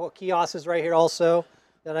a couple of kiosks right here also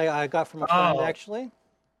that I got from a friend Oh. actually,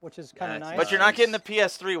 which is kind of That's nice. But you're not getting the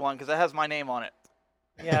PS3 one because that has my name on it.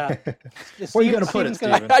 Yeah. Where are you gonna put it, Steven's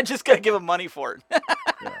Steven? I just gotta give him money for it.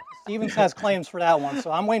 Stevens has claims for that one,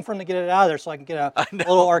 so I'm waiting for him to get it out of there so I can get a know.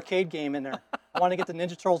 little arcade game in there. I want to get the Ninja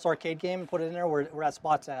Turtles arcade game and put it in there where that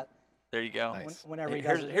spot's at. There you go. Nice. Whenever he Hey,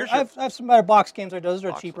 does it. here's I your- have some better box games there. Those are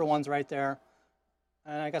Box cheaper ones. ones right there.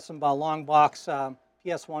 And I got some long box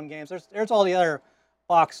PS1 games. There's all the other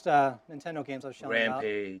boxed Nintendo games I was showing you about.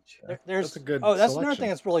 Rampage. There's That's a good that's another selection. thing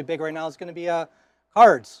that's really big right now. It's going to be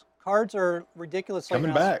cards. Cards are ridiculous right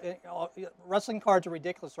Coming now. back. Wrestling cards are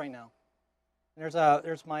ridiculous right now.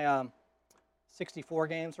 There's my 64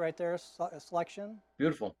 games right there selection.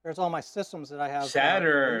 Beautiful. There's all my systems that I have.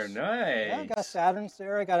 Saturn. those. Nice. Yeah, I got a Saturn's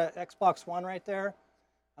there. I got an Xbox One right there.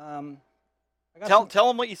 I got Tell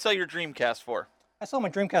them what you sell your Dreamcast for. I sold my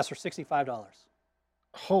Dreamcast for $65.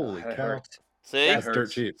 Holy That cow. hurts. See? That That's dirt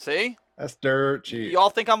hurts. cheap. See? That's dirt cheap. Y'all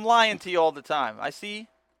think I'm lying to you all the time. I see.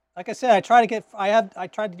 Like I said, I tried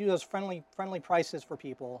to do those friendly prices for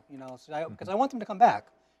people, so because I want them to come back,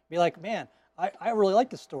 be like, man, I really like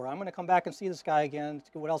this store. I'm going to come back and see this guy again.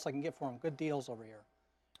 See what else I can get for him. Good deals over here.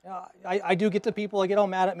 I do get the people that get all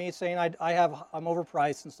mad at me saying I'm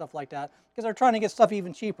overpriced and stuff like that because they're trying to get stuff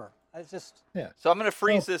even cheaper. It's just So I'm going to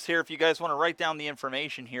freeze this here. If you guys want to write down the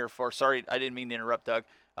information here for, sorry, I didn't mean to interrupt, Doug.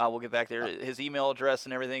 We'll get back there. His email address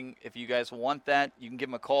and everything. If you guys want that, you can give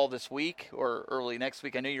him a call this week or early next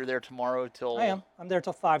week. I know you're there tomorrow till. I am. I'm there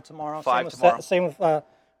till 5 tomorrow. 5 tomorrow. Same with well,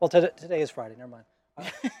 today is Friday. Never mind.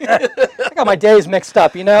 I got my days mixed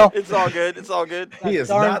up. It's all good. It's all good. He is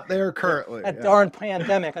darn- not there currently. That Yeah. darn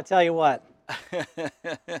pandemic. I tell you what.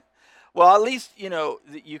 Well, at least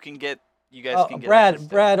that you can get. You guys can get. access to it.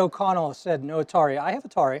 Brad O'Connell said no Atari. I have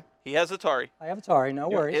Atari. He has Atari. I have Atari. No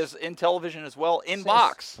worries. Is in television as well, in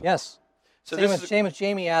box. Yes. So Same this as is,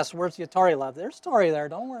 Jamie asked, where's the Atari lab? There's Atari there.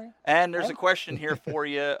 Don't worry. and there's a question here for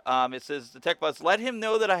you. It says the Tech Buzz. Let him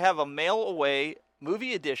know that I have a mail away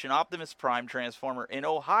movie edition Optimus Prime Transformer in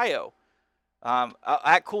Ohio.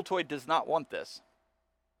 At Cool Toy does not want this.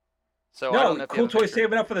 So I don't know No, if you Cool have a Toy picture.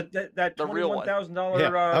 saving up for that The real one. $21,000. Yeah,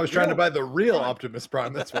 I was trying to real- buy the real Optimus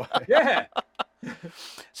Prime. That's why. Yeah.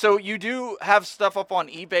 So you do have stuff up on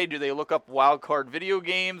eBay. Do they look up Wildcard video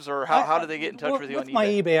games, or how do they get in touch with you on With my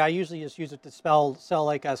eBay? eBay, I usually just use it to sell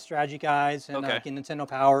like strategy guides and Okay. like Nintendo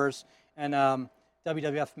Powers and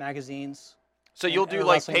WWF magazines. So you'll do and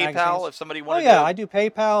like wrestling PayPal magazines. if somebody Oh wanted yeah, to. I do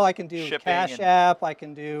PayPal. I can do shipping Cash and- App. I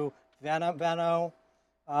can do Venmo.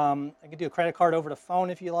 I can do a credit card over the phone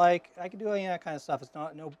if you like. I can do any of that kind of stuff. It's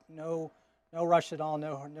not no rush at all.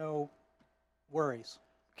 No worries.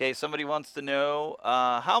 Okay, somebody wants to know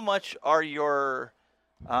how much are your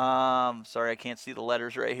sorry, I can't see the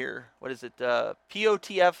letters right here. What is it?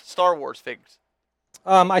 POTF Star Wars figures.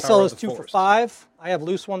 I sell Power of those the 2 for Force. $5. I have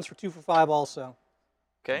loose ones for 2 for $5 also.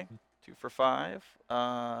 Okay, 2 for $5.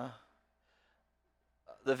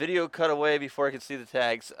 The video cut away before I could see the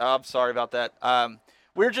tags. I'm sorry about that.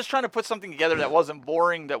 We were just trying to put something together that wasn't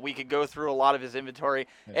boring, that we could go through a lot of his inventory.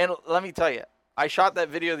 And let me tell you, I shot that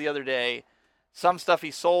video the other day. Some stuff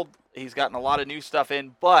he sold, he's gotten a lot of new stuff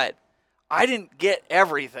in, but I didn't get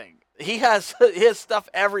everything. He has his stuff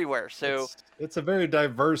everywhere, so It's a very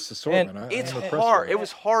diverse assortment. it's I'm impressed hard. with It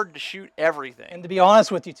was hard to shoot everything. And to be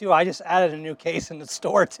honest with you too, I just added a new case in the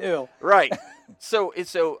store too. Right. So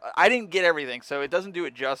I didn't get everything, so it doesn't do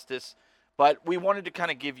it justice. But we wanted to kind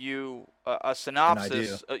of give you a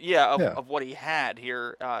synopsis, of what he had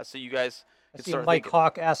here, so you guys I could see start Mike thinking.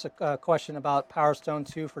 Hawk asked a question about Power Stone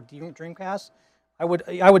 2 for Dreamcast. I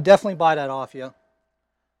would definitely buy that off you.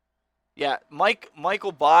 Yeah, Mike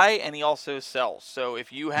will buy, and he also sells. So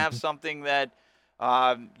if you have something that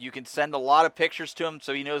you can send a lot of pictures to him,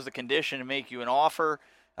 so he knows the condition, and make you an offer.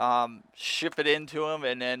 Ship it into him,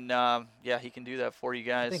 and then he can do that for you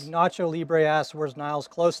I guys. think Nacho Libre asked where's Niles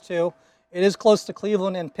close to. It is close to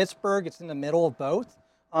Cleveland and Pittsburgh. It's in the middle of both.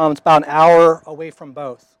 It's about an hour away from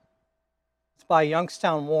both. It's by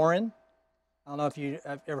Youngstown, Warren. I don't know if you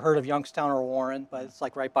have ever heard of Youngstown or Warren, but it's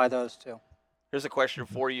like right by those two. Here's a question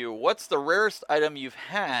for you. What's the rarest item you've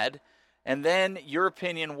had? And then your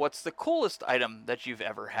opinion, what's the coolest item that you've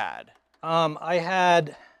ever had? I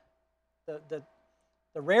had the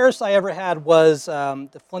rarest I ever had was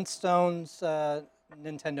the Flintstones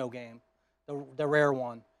Nintendo game, the rare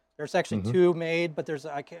one. There's actually two made, but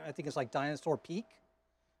I think it's like Dinosaur Peak.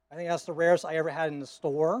 I think that's the rarest I ever had in the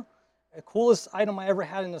store. The coolest item I ever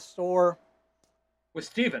had in the store With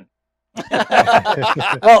Steven.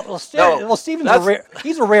 Steven's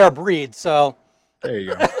he's a rare breed, so There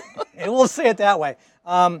you go. we'll say it that way.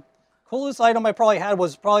 Coolest item I probably had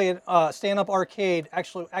was probably a stand-up arcade,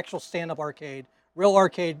 actual stand-up arcade, real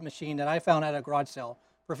arcade machine that I found at a garage sale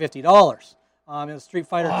for $50. It was Street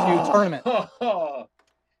Fighter 2 tournament.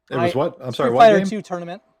 It was what? I'm sorry, Street what Fighter game? 2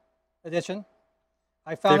 tournament edition.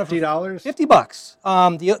 I found $50? it for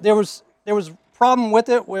 $50. There was a problem with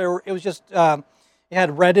it where it was just it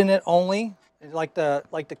had red in it only, like the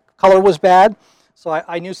color was bad. So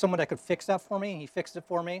I knew someone that could fix that for me. He fixed it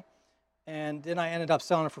for me, and then I ended up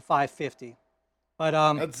selling it for $550. But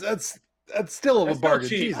That's still a That's bargain. so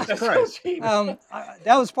cheap. Jesus That's Christ. so cheap.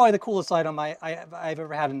 that was probably the coolest item I've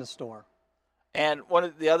ever had in the store. And one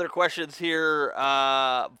of the other questions here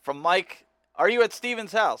from Mike: are you at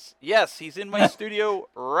Steven's house? Yes, he's in my studio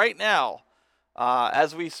right now,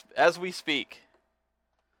 as we speak.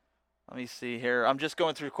 Let me see here. I'm just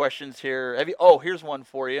going through questions here. Here's one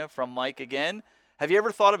for you from Mike again. Have you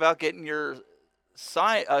ever thought about getting your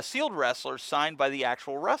sealed wrestlers signed by the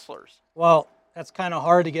actual wrestlers? Well, that's kind of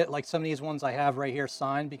hard to get, like some of these ones I have right here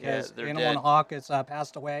signed because they're Animal and dead. Hawk has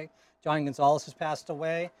passed away. John Gonzalez has passed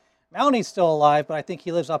away. Mounty's still alive, but I think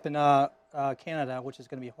he lives up in Canada, which is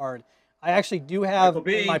going to be hard. I actually do have Michael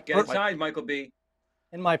B. in my Get it signed, Michael B.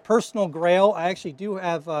 in my personal Grail. I actually do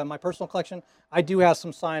have my personal collection. I do have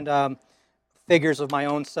some signed figures of my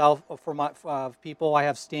own self for my people. I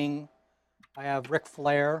have Sting. I have Ric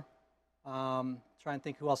Flair. Trying to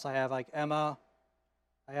think who else I have. Like Emma.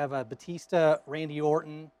 I have Batista, Randy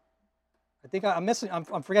Orton. I think I'm missing.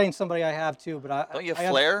 I'm forgetting somebody I have too. But Don't you have I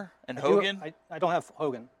Flair and Hogan? I don't have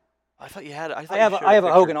Hogan. I thought you had. I have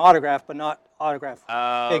a Hogan autograph, but not autograph.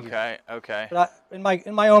 Okay, okay. But in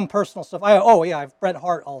my own personal stuff, I have Bret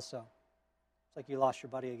Hart also. It's like you lost your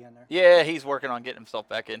buddy again there. Yeah, he's working on getting himself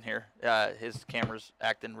back in here. His camera's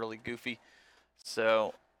acting really goofy,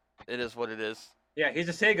 so it is what it is. Yeah, he's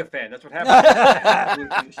a Sega fan. That's what happened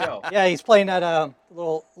with the show. Yeah, he's playing that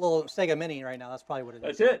little Sega Mini right now. That's probably what it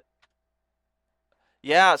is. That's it.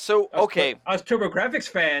 Yeah. So okay. Us TurboGrafx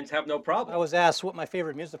fans have no problem. I was asked what my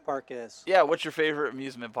favorite amusement park is. Yeah. What's your favorite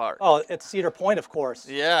amusement park? Oh, it's Cedar Point, of course.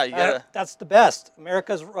 Yeah, you gotta. That's the best.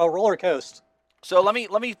 America's roller coaster. So let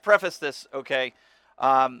me preface this, okay?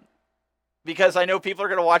 Because I know people are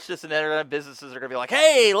going to watch this and internet businesses are going to be like,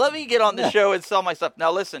 hey, let me get on the show and sell my stuff.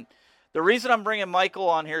 Now, listen, the reason I'm bringing Michael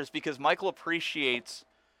on here is because Michael appreciates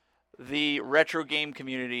the retro game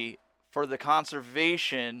community for the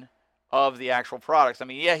conservation of the actual products. I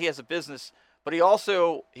mean, yeah, he has a business, but he wants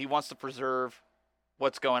to preserve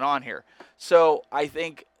what's going on here. So I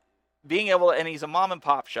think being able to, and he's a mom and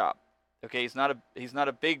pop shop. Okay, he's not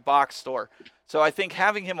a big box store. So I think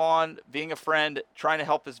having him on, being a friend, trying to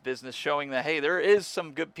help his business, showing that, hey, there is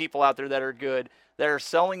some good people out there that are good, that are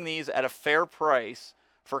selling these at a fair price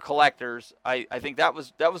for collectors. I think that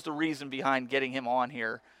was the reason behind getting him on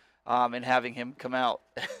here and having him come out.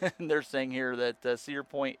 And they're saying here that Cedar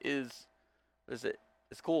Point is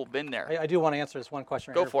cool, been there. I do want to answer this one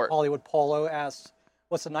question. Go for it. Hollywood Polo asks,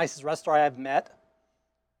 what's the nicest wrestler I've met?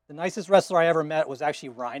 The nicest wrestler I ever met was actually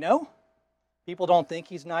Rhino. People don't think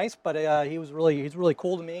he's nice, but he's really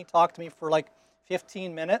cool to me. Talked to me for like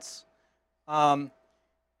 15 minutes. I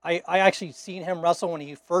actually seen him wrestle when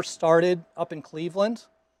he first started up in Cleveland,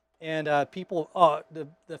 and people,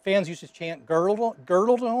 the fans used to chant girdle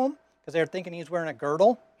to him because they were thinking he was wearing a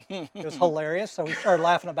girdle. It was hilarious, so we started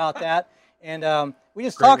laughing about that, and we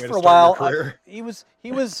just talked for a while. He was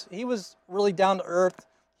really down to earth.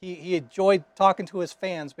 He enjoyed talking to his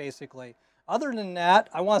fans, basically. Other than that,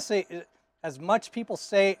 I want to say, as much people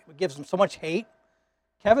say it gives him so much hate,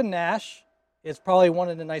 Kevin Nash is probably one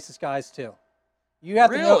of the nicest guys too. You have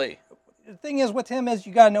to know. The thing is with him is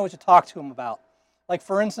you got to know what to talk to him about. Like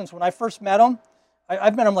for instance, when I first met him,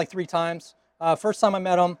 I've met him like 3 times. First time I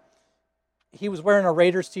met him, he was wearing a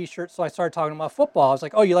Raiders t-shirt, so I started talking about football. I was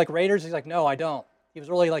like, "Oh, you like Raiders?" He's like, "No, I don't." He was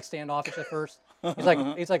really like standoffish at first. He's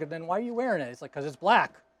like, "Then why are you wearing it?" He's like, "Because it's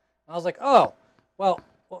black." And I was like, "Oh, well,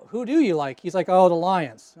 who do you like?" He's like, "Oh, the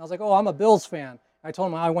Lions." And I was like, "Oh, I'm a Bills fan." I told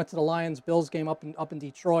him I went to the Lions-Bills game up in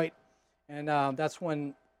Detroit, and that's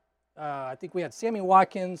when I think we had Sammy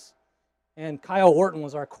Watkins and Kyle Orton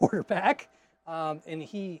was our quarterback, and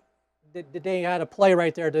they had a play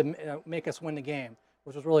right there to make us win the game,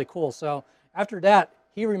 which was really cool. So after that,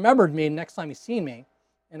 he remembered me next time he seen me,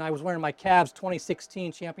 and I was wearing my Cavs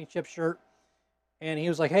 2016 championship shirt, and he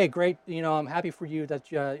was like, "Hey, great, I'm happy for you that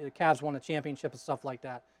the Cavs won a championship and stuff like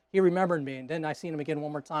that." He remembered me, and then I seen him again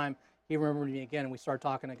one more time. He remembered me again, and we started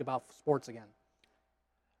talking about sports again.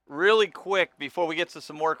 Really quick, before we get to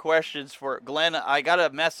some more questions for Glenn, I got a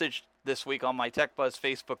message this week on my TechBuzz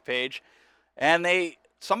Facebook page, and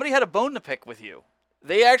somebody had a bone to pick with you.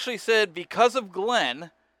 They actually said because of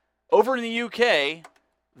Glenn, over in the UK,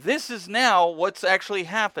 this is now what's actually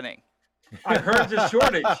happening. I heard the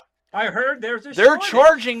shortage. I heard there's a They're shortage.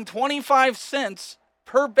 charging 25 cents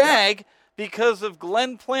per bag because of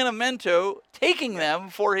Glenn Planamento taking them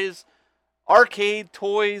for his arcade,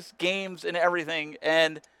 toys, games, and everything.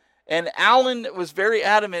 And Alan was very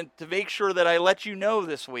adamant to make sure that I let you know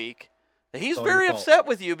this week that he's all very your fault. upset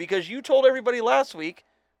with you because you told everybody last week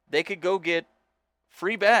they could go get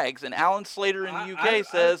free bags. And Alan Slater in the UK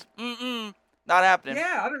says, not happening.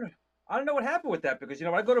 Yeah, I don't know what happened with that because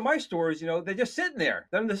when I go to my stores, they're just sitting there.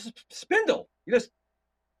 Then this spindle, you just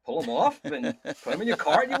pull them off and put them in your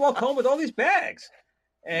cart, and you walk home with all these bags.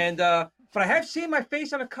 And but I have seen my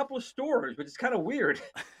face on a couple of stores, which is kind of weird.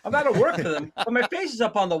 I'm not at work for them, but my face is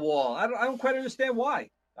up on the wall. I don't quite understand why.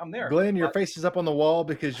 I'm there. Glenn, your face is up on the wall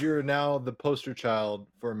because you're now the poster child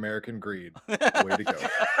for American greed. Way to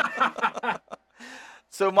go.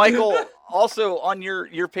 So, Michael, also on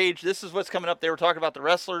your page, this is what's coming up. They were talking about the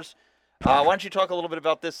wrestlers. Why don't you talk a little bit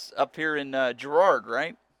about this up here in Girard,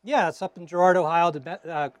 right? Yeah, it's up in Girard, Ohio,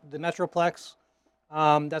 the Metroplex.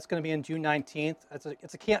 That's going to be in June 19th.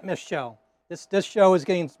 It's a can't miss show. This show is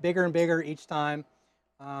getting bigger and bigger each time.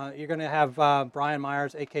 You're going to have Brian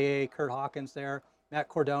Myers, a.k.a. Kurt Hawkins there, Matt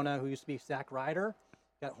Cordona, who used to be Zack Ryder.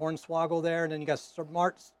 You got Hornswoggle there, and then you got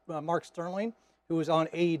Mark Sterling, who was on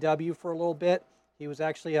AEW for a little bit. He was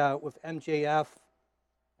actually with MJF.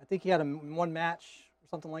 I think he had one match or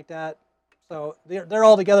something like that. So they're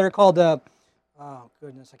all together. They're called oh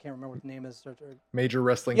goodness, I can't remember what the name is. Major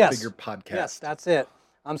Wrestling Yes. Figure Podcast. Yes, that's it.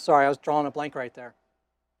 I'm sorry, I was drawing a blank right there.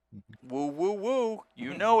 Woo, woo, woo.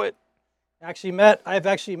 You know it. I've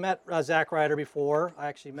actually met Zack Ryder before.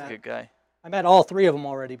 Good guy. I met all three of them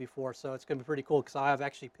already before, so it's going to be pretty cool because I have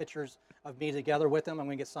actually pictures of me together with them. I'm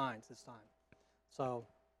going to get signs this time. So.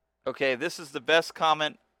 Okay, this is the best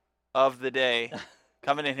comment of the day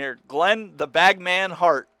coming in here. Glenn, the Bagman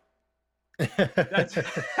Hart. That's,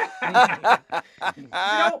 I'm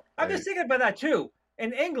just thinking about that too.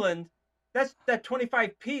 In England, that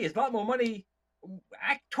 25p is a lot more money.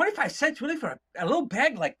 25 cents really for a little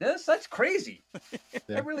bag like this? That's crazy.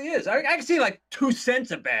 Yeah. It really is. I can see like 2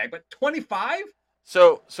 cents a bag, but 25?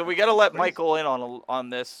 So we got to let Michael in on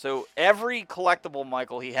this. So every collectible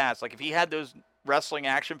Michael he has, like if he had those wrestling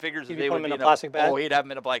action figures, He'd they put would them be in a plastic bag? Oh, he'd have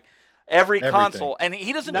them in a bag. Every Everything. console, and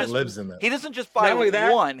he doesn't That just lives in that. He doesn't just buy Not only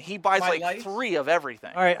that, one. He buys my like lights. 3 of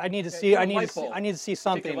everything. All right, I need to see. I need to see Take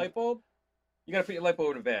something. your light bulb. You got to put your light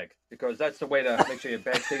bulb in a bag because that's the way to make sure your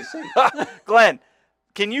bag stays safe. Glenn,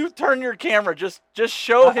 can you turn your camera? Just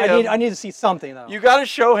show him. I need to see something though. You got to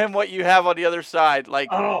show him what you have on the other side. Like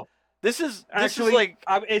Oh, this is actually, like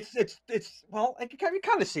it's well, you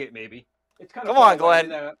kind of see it maybe. It's kind of Come on,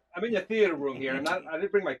 Glenn. I'm in the theater room here. I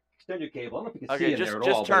didn't bring my extender cable. I don't know if you can see okay. in Just there at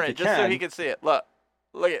all. turn but it if you just so can, he can see it.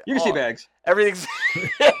 Look at You can see bags. Everything's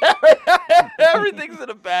everything's in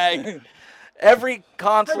a bag. Every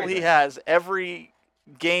console he has, every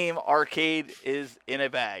game arcade is in a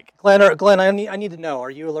bag. Glenn, I need to know.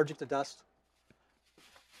 Are you allergic to dust?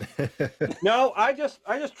 No, I just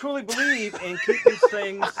truly believe in keeping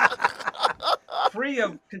things free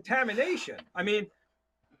of contamination. I mean,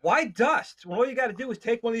 why dust? When all you got to do is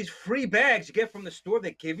take one of these free bags you get from the store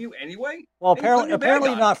they give you anyway. Well, and you put your bag apparently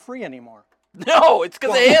on. not free anymore. No, it's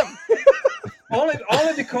because of him. only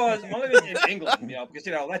because in England, because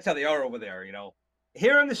that's how they are over there.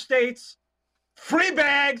 Here in the States, free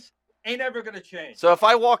bags ain't ever gonna change. So if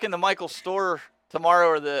I walk into Michael's store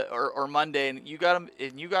tomorrow or Monday and you got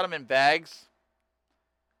them in bags,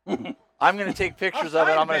 I'm gonna take pictures of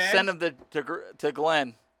it. I'm gonna send them to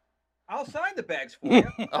Glenn. I'll sign the bags for you.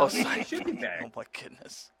 Oh, It should be oh bags. my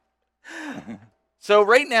goodness. So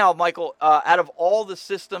right now, Michael, out of all the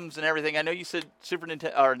systems and everything, I know you said Super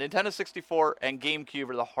Nintendo or Nintendo 64 and GameCube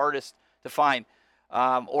are the hardest to find,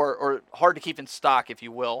 or hard to keep in stock, if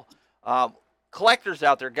you will. Collectors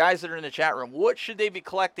out there, guys that are in the chat room, what should they be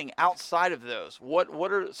collecting outside of those? What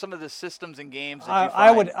are some of the systems and games that you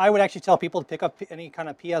find? I would actually tell people to pick up any kind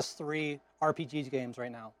of PS3 RPG games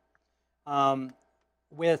right now.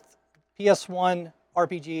 With PS1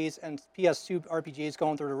 RPGs and PS2 RPGs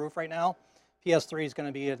going through the roof right now, PS3 is going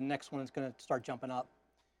to be the next one. Is going to start jumping up.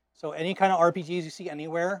 So any kind of RPGs you see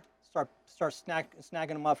anywhere, start snagging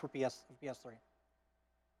them up for PS3.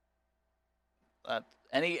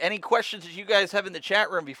 Any questions that you guys have in the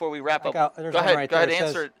chat room before we wrap up? There's Go one ahead. right Go ahead. there. It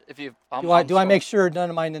Answer says, it if you. Do I make sure none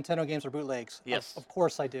of my Nintendo games are bootlegs? Yes. Of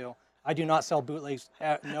course I do. I do not sell bootlegs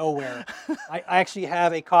nowhere. I actually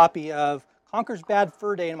have a copy of Conker's Bad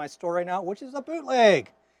Fur Day in my store right now, which is a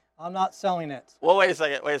bootleg. I'm not selling it. Well, wait a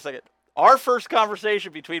second. Our first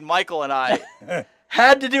conversation between Michael and I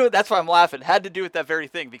had to do it. That's why I'm laughing. Had to do with that very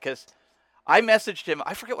thing because I messaged him.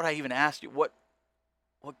 I forget what I even asked you. What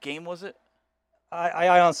game was it?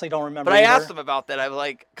 I honestly don't remember. But I either. asked him about that. I was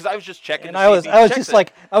like, because I was just checking. And to I see was if he checked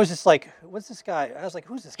just like, what's this guy? I was like,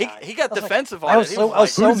 who's this guy? He got I was like- defensive I on was it. so- He I was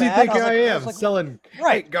was so Who does he mad. think I was I like- I am? was like, Selling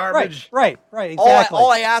right, garbage? Right, exactly.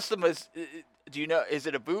 All I asked him was, do you know, is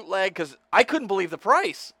it a bootleg? Because I couldn't believe the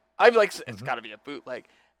price. I'm like, it's got to be a bootleg.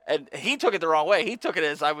 And he took it the wrong way. He took it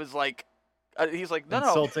as I was like, he's like, no.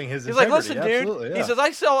 Insulting his He's like, integrity. listen, dude. Absolutely, He yeah. says,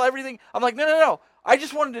 I sell everything. I'm like, no. I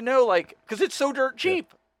just wanted to know, like, because it's so dirt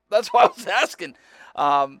cheap. That's why I was asking.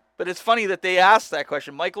 But it's funny that they asked that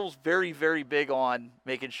question. Michael's very, very big on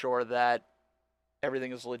making sure that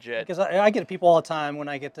everything is legit. Because I get people all the time when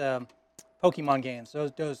I get Pokemon games.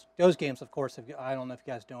 Those games, of course, I don't know if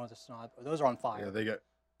you guys know this or not, but those are on fire. Yeah, they get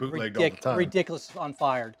bootlegged all the time. Ridiculous on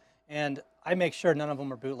fired. And I make sure none of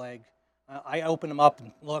them are bootleg. I open them up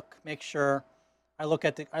and look, make sure. I look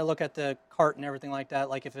at the cart and everything like that.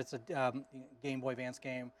 Like if it's a Game Boy Advance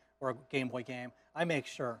game or a Game Boy game, I make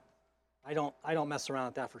sure. I don't mess around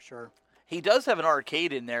with that for sure. He does have an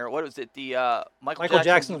arcade in there. What was it? The Michael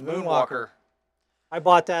Jackson's Moonwalker. I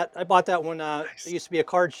bought that when it used to be a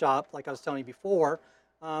card shop, like I was telling you before.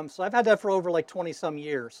 So I've had that for over like 20 some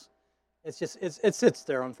years. It's just it sits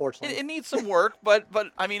there, unfortunately. It needs some work, but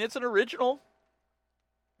I mean it's an original.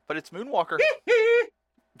 But it's Moonwalker.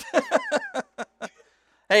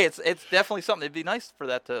 Hey, it's definitely something. It'd be nice for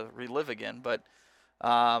that to relive again. But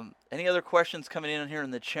any other questions coming in here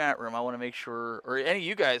in the chat room? I want to make sure, or any of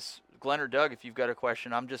you guys, Glenn or Doug, if you've got a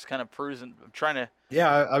question. I'm just kind of perusing. I'm trying to. Yeah,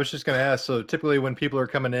 I was just going to ask. So typically when people are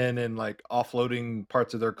coming in and like offloading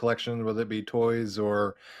parts of their collection, whether it be toys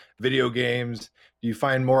or video games, do you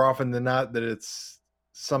find more often than not that it's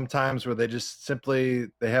sometimes where they just simply,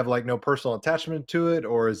 they have like no personal attachment to it,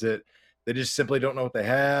 or is it they just simply don't know what they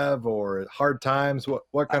have, or hard times?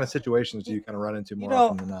 What kind of situations do you kind of run into more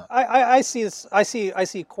often than not? I see this. I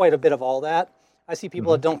see quite a bit of all that. I see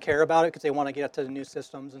people that don't care about it because they want to get to the new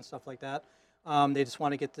systems and stuff like that. They just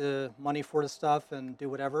want to get the money for the stuff and do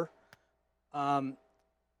whatever. I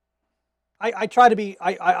try to be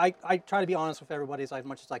honest with everybody as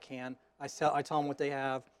much as I can. I tell them what they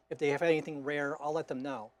have. If they have anything rare, I'll let them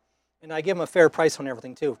know, and I give them a fair price on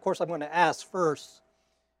everything too. Of course, I'm going to ask first,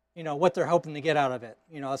 what they're hoping to get out of it.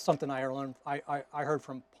 It's something I learned. I heard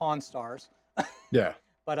from Pawn Stars. Yeah.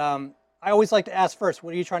 But I always like to ask first,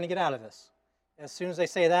 what are you trying to get out of this? As soon as they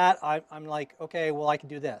say that, I'm like, okay, well, I can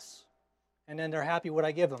do this. And then they're happy what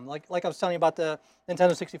I give them. Like I was telling you about the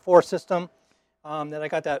Nintendo 64 system, that I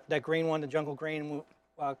got that green one, the jungle green,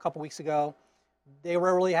 a couple weeks ago. They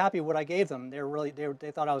were really happy what I gave them.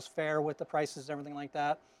 They thought I was fair with the prices and everything like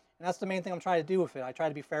that. And that's the main thing I'm trying to do with it. I try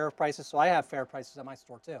to be fair with prices, so I have fair prices at my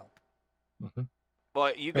store too. Mm-hmm.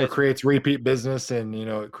 But you guys, It creates repeat business, and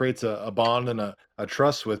it creates a bond and a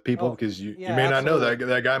trust with people, because you may not know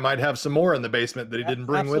that guy might have some more in the basement that he didn't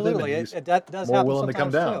bring with him, and he's that does more happen willing to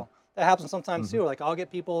come sometimes down. too. That happens sometimes too. Like I'll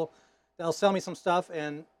get people, they'll sell me some stuff,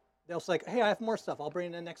 and they'll say, "Hey, I have more stuff. I'll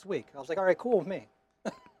bring it in next week." I was like, "All right, cool with me."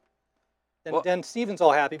 Then Steven's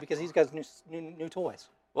all happy because he's got new toys.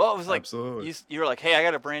 well, it was like Absolutely. you were like, hey, I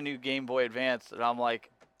got a brand new Game Boy Advance, and I'm like,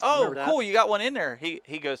 oh, Remember that? cool, you got one in there. He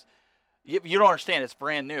goes, you don't understand, it's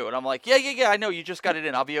brand new, and I'm like, yeah, I know, you just got it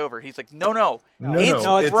in. I'll be over. He's like, no,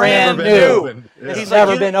 it's brand brand new. new. opened. It's He's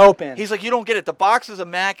never like, been opened. He's like, you don't get it. The box is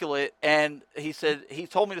immaculate, and he said he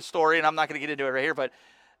told me the story, and I'm not going to get into it right here, but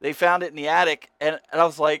they found it in the attic, and I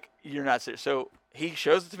was like, you're not serious. So he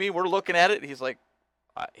shows it to me. We're looking at it. And he's like,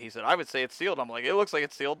 he said, I would say it's sealed. I'm like, it looks like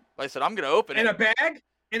it's sealed. I said, I'm going to open it. In a bag?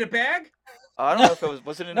 In a bag? I don't know if it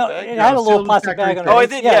was it in a bag? It had a little sealed plastic factory bag on it. Oh, it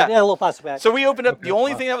did, yeah. It had a little plastic bag. So we opened up. Okay. The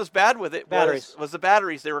only thing that was bad with it Batteries. was the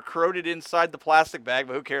batteries. They were corroded inside the plastic bag,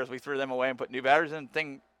 but who cares? We threw them away and put new batteries in.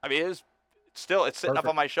 I mean, it's sitting up Perfect.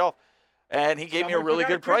 on my shelf, and he gave me a Someone really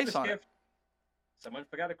forgot good price Christmas on it. gift. Someone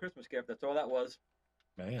forgot a Christmas gift. That's all that was.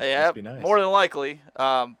 Man, Yeah, must be nice. more than likely.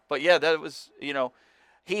 But yeah, that was,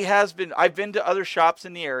 he has been. I've been to other shops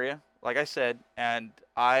in the area, like I said, and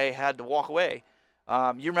I had to walk away.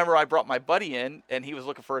 You remember I brought my buddy in, and he was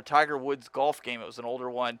looking for a Tiger Woods golf game. It was an older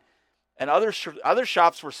one, And other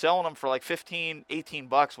shops were selling them for like $15,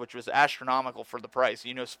 $18, which was astronomical for the price.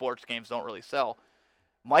 You know, sports games don't really sell.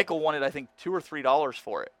 Michael wanted, I think, $2 or $3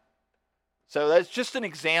 for it. So that's just an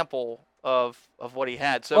example of what he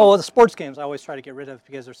had. So well, the sports games I always try to get rid of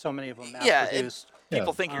because there's so many of them mass-produced.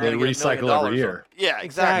 People think you're They going to get $1 recycle million every year. Yeah,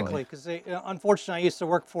 exactly. Because unfortunately, I used to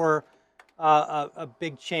work for a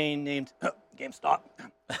big chain named GameStop.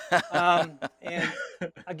 And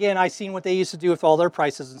again, I seen what they used to do with all their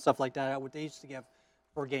prices and stuff like that, what they used to give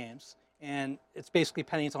for games, and it's basically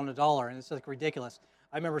pennies on the dollar, and it's like ridiculous.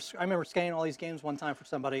 I remember scanning all these games one time for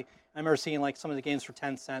somebody. I remember seeing like some of the games for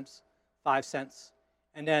 10 cents, 5 cents,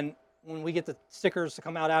 and then when we get the stickers to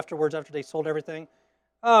come out afterwards after they sold everything,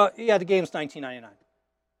 yeah, the game's $19.99.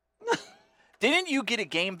 Didn't you get a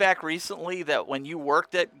game back recently that when you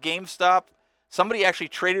worked at GameStop, somebody actually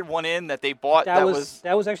traded one in that they bought? That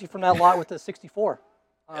was actually from that lot with the 64.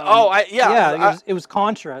 It was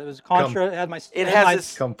Contra. It was Contra. It had my.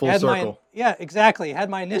 Come full circle. Exactly. It had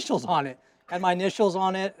my initials on it.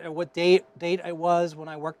 What date it was when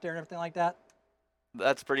I worked there and everything like that.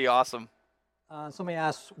 That's pretty awesome. Somebody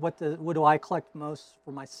asked, what do I collect most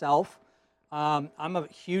for myself? I'm a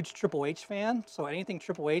huge Triple H fan, so anything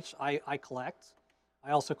Triple H I collect.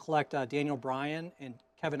 I also collect Daniel Bryan and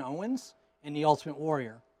Kevin Owens and the Ultimate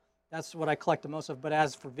Warrior. That's what I collect the most of. But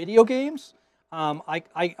as for video games,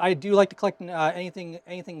 I do like to collect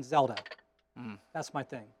anything Zelda. That's my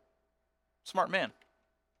thing. Smart man.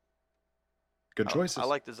 Good choices. I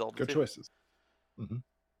like the Zelda. Good choices. Mm-hmm.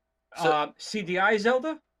 CDI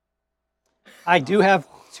Zelda? I do have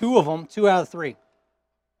 2 of them, 2 out of 3.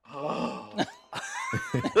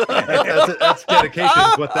 That's dedication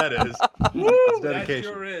is what that is. That's dedication. That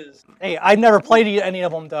sure is. Hey, I've never played any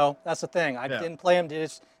of them, though. That's the thing. I didn't play them. They're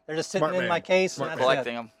just sitting in my case. And that's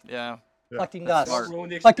collecting it. them. Yeah. Collecting dust.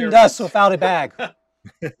 Collecting dust without a bag.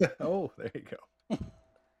 Oh, there you go.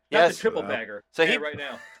 That's a triple bagger. So right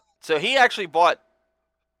now. So he actually bought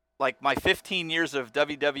like my 15 years of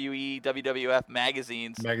WWE, WWF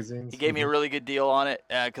magazines. He gave me a really good deal on it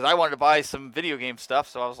because I wanted to buy some video game stuff.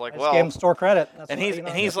 So I was like, well, gave him store credit.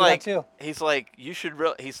 He's like, you should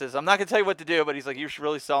really. He says, I'm not gonna tell you what to do, but he's like, you should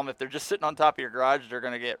really sell them. If they're just sitting on top of your garage, they're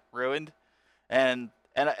gonna get ruined. And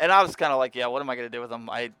I was kind of like, yeah, what am I gonna do with them?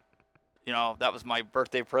 That was my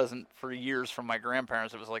birthday present for years from my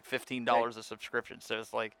grandparents. It was like $15 a subscription. So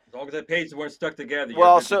it's like, as long as the pages weren't stuck together.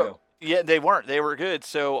 Yeah, they weren't. They were good.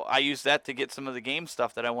 So I used that to get some of the game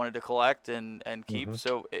stuff that I wanted to collect and keep. Mm-hmm.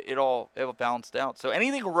 So it all balanced out. So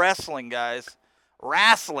anything wrestling, guys,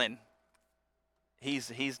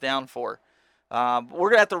 he's down for. We're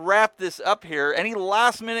gonna have to wrap this up here. Any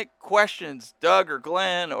last minute questions, Doug or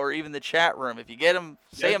Glenn, or even the chat room? If you get them,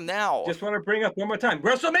 say them now. Just want to bring up one more time,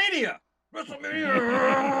 WrestleMania.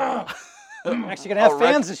 I'm actually gonna have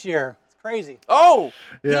fans this year. Crazy. Oh,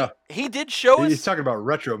 yeah. He did show us. He's talking about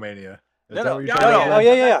Retromania. No. Yeah.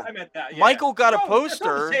 I meant that. Yeah. Michael got a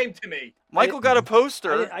poster. It's the same to me. Michael got a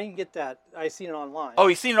poster. I didn't get that. I seen it online. Oh,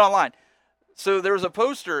 he's seen it online. So there was a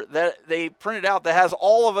poster that they printed out that has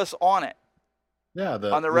all of us on it. Yeah,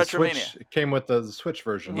 on the Retromania. Switch, it came with the Switch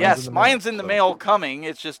version. Yes, mine's in the mail coming.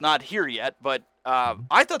 It's just not here yet. But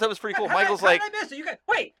I thought that was pretty cool. Michael's like, how did I miss it? You guys,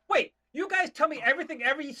 wait. You guys tell me everything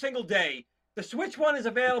every single day. The Switch one is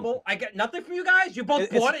available. I get nothing from you guys. You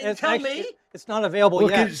both bought it and tell me it's not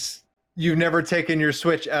available yet. You've never taken your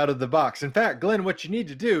Switch out of the box. In fact, Glenn, what you need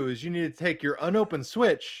to do is you need to take your unopened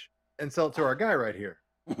Switch and sell it to our guy right here.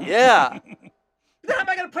 Yeah. Then how am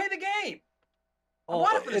I going to play the game?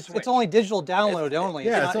 It's only digital download only.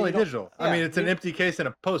 Yeah, it's only digital. I mean, it's an empty case and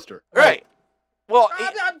a poster. Right. Well,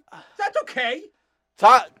 that's okay.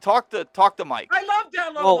 Talk to Mike. I love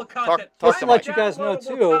downloadable content. Just to let you guys know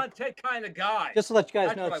too. Content kind of guy. Just to let you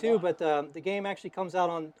guys know too, but the game actually comes out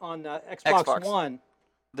on Xbox One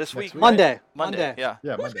this week. Monday. Yeah.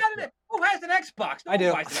 Who has an Xbox? I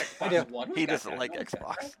do. He doesn't like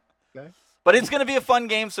Xbox. Okay. But it's going to be a fun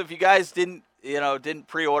game. So if you guys didn't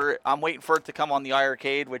pre-order it, I'm waiting for it to come on the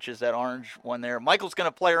iArcade, which is that orange one there. Michael's going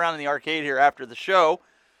to play around in the arcade here after the show,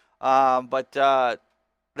 but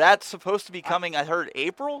that's supposed to be coming. I heard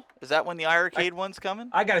April. Is that when the iArcade one's coming?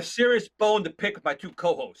 I got a serious bone to pick with my 2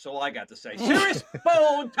 co-hosts. All I got to say. Serious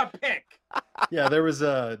bone to pick. Yeah, there was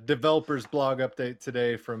a developer's blog update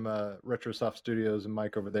today from Retrosoft Studios and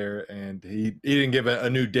Mike over there, and he didn't give a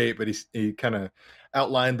new date, but he kind of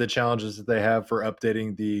outlined the challenges that they have for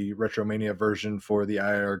updating the Retromania version for the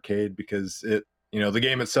iArcade because the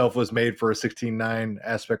game itself was made for a 16:9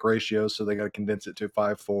 aspect ratio, so they got to condense it to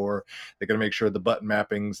 5:4. They got to make sure the button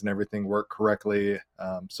mappings and everything work correctly.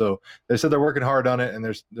 So they said they're working hard on it, and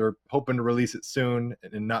they're hoping to release it soon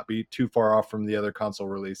and not be too far off from the other console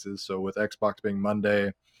releases. So with Xbox being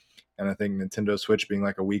Monday, and I think Nintendo Switch being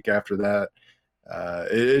like a week after that,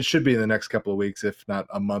 it should be in the next couple of weeks, if not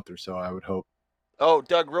a month or so, I would hope. Oh,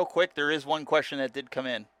 Doug, real quick, there is one question that did come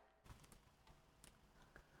in.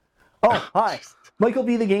 Oh, hi. Michael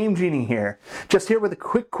B. the Game Genie here. Just here with a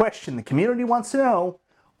quick question. The community wants to know,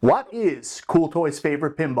 what is Cool Toys'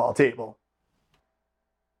 favorite pinball table?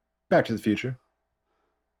 Back to the Future.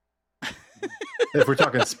 If we're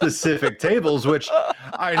talking specific tables, which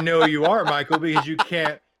I know you are, Michael, because you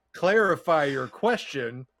can't clarify your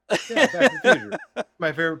question. Yeah, Back to the Future.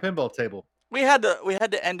 My favorite pinball table. We had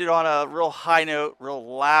to end it on a real high note, real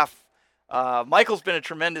laugh. Michael's been a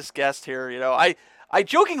tremendous guest here. I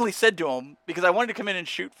jokingly said to him, because I wanted to come in and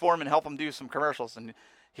shoot for him and help him do some commercials, and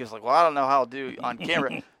he was like, "Well, I don't know how I'll do on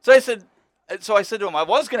camera." So I said to him, "I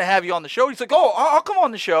was going to have you on the show." He's like, "Oh, I'll come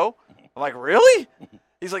on the show." I'm like, "Really?"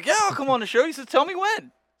 He's like, "Yeah, I'll come on the show." He said, "Tell me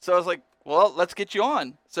when." So I was like, "Well, let's get you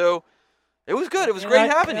on." So it was good. It was great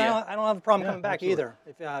having you. I don't have a problem coming back absolutely. either,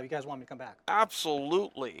 if you guys want me to come back.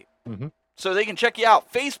 Absolutely. Mm-hmm. So they can check you out,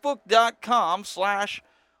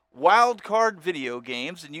 facebook.com/wildcard video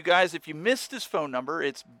games. And you guys, if you missed his phone number,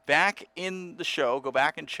 it's back in the show. Go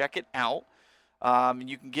back and check it out. And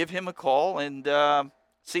you can give him a call and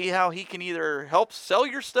see how he can either help sell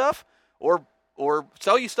your stuff or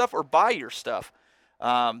sell you stuff or buy your stuff.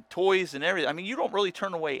 Toys and everything. I mean, you don't really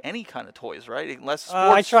turn away any kind of toys, right? Unless sports,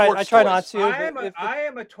 I try toys. not to. I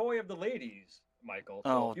am a toy of the ladies, Michael.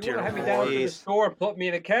 So Oh, if you dear want to have me down to the Lord. store and put me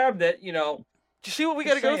in a cabinet, Do you see what we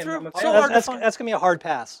got to Just go saying, through? I'm a It's fan. so hard to that's find. going to be a hard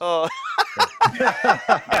pass. Oh.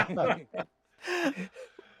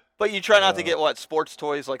 But you try not to get sports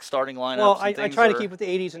toys like starting lineups. Well, and I things, try to or- keep with the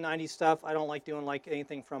 80s and 90s stuff. I don't like doing like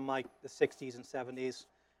anything from like the 60s and 70s.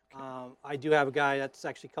 I do have a guy that's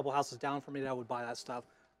actually a couple houses down from me that would buy that stuff.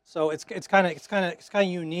 So it's kind of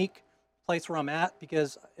unique place where I'm at,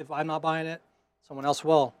 because if I'm not buying it, someone else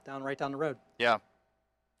will right down the road. Yeah.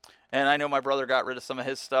 And I know my brother got rid of some of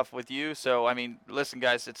his stuff with you. So I mean, listen,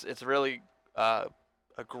 guys, it's really a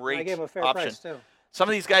great I gave him a fair option. price too. Some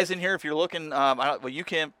of these guys in here, if you're looking, you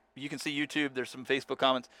can see YouTube. There's some Facebook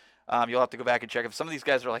comments. You'll have to go back and check. If some of these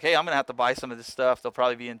guys are like, hey, I'm going to have to buy some of this stuff, they'll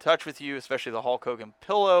probably be in touch with you, especially the Hulk Hogan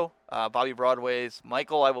pillow, Bobby Broadway's.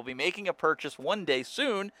 Michael, I will be making a purchase one day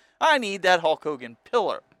soon. I need that Hulk Hogan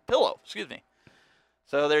pillow, excuse me.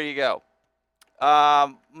 So there you go.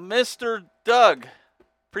 Mr. Doug,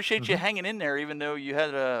 appreciate you hanging in there, even though you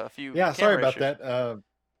had a few Yeah, sorry camera about issues. that.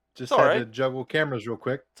 Just It's all had right. to juggle cameras real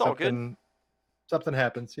quick. It's all good. Something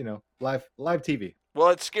happens, live TV. Well,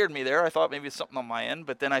 it scared me there. I thought maybe it's something on my end,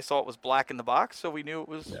 but then I saw it was black in the box, so we knew it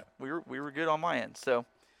was. Yeah. We were good on my end. So,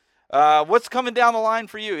 what's coming down the line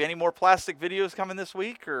for you? Any more plastic videos coming this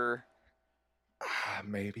week, or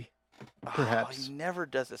Maybe. Oh, Perhaps. he never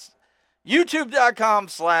does this.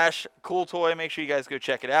 YouTube.com/CoolToy. Make sure you guys go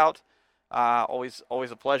check it out. Always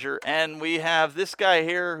a pleasure. And we have this guy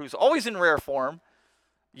here who's always in rare form.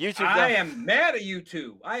 YouTube. I am mad at you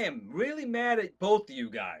two. I am really mad at both of you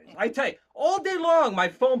guys. I tell you, all day long my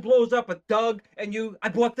phone blows up with Doug and you. I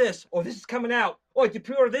bought this, or this is coming out, or did you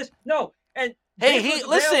pre-order this? No, and Hey, this was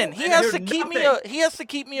listen. available, He and has I to heard keep me. nothing. He has to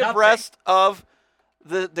keep me Nothing. abreast of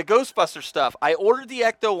the Ghostbuster stuff. I ordered the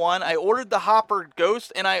Ecto one. I ordered the Hopper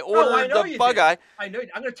Ghost, and I ordered know the you Bug did. Eye. I know.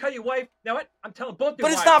 I'm going to tell your wife. Now what? I'm telling both of you.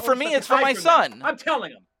 But it's wives, not for all me, stuff it's to for my hide from them. son. I'm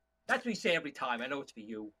telling him. That's what you say every time. I know it's for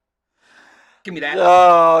you. Give me that.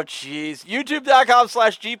 Oh, jeez.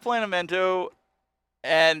 YouTube.com/GPlanamento.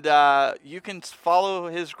 And you can follow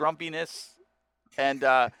his grumpiness. And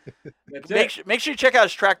That's it. make sure you check out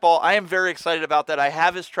his trackball. I am very excited about that. I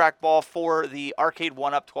have his trackball for the Arcade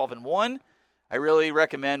 1-Up 12-in-1. I really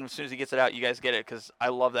recommend, as soon as he gets it out, you guys get it, because I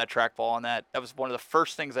love that trackball on that. That was one of the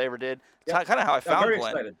first things I ever did. It's Yep. kind of how I I'm found very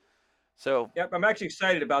Glenn. excited. So, Yep, I'm actually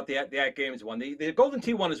excited about the At Games one, the Golden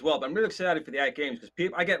Tee one as well. But I'm really excited for the At Games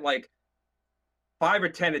because I get like 5 or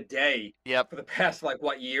 10 a day yep. for the past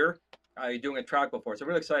year. Doing a trackball for, so I'm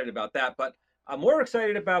really excited about that. But I'm more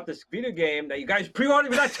excited about this video game that you guys pre-ordered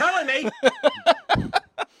without telling me.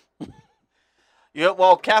 Yeah,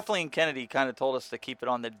 well, Kathleen Kennedy kind of told us to keep it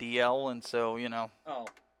on the DL, and so, Oh,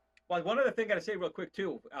 well, one other thing I got to say real quick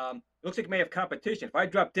too. It looks like you may have competition. If I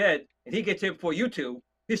drop dead and he gets here before you two,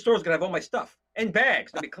 his store's gonna have all my stuff and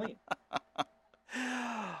bags to be clean.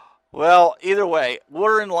 Well, either way,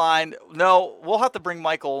 we're in line. No, we'll have to bring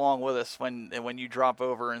Michael along with us when you drop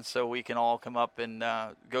over, and so we can all come up and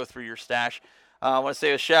go through your stash. I want to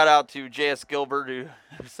say a shout out to J.S. Gilbert who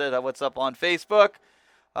said what's up on Facebook.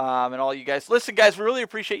 And all you guys. Listen, guys, we really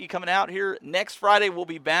appreciate you coming out here. Next Friday, we'll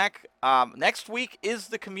be back. Next week is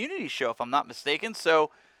the community show, if I'm not mistaken.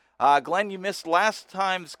 So, Glenn, you missed last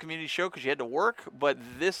time's community show because you had to work. But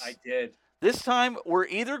I did. This time, we're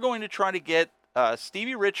either going to try to get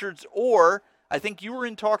Stevie Richards, or I think you were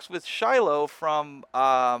in talks with Shiloh from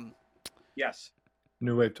Yes.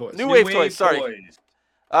 New Wave Toys. New Wave Toys. Sorry.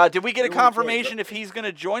 Toys. Did we get a New Wave Toys, confirmation yep. if he's going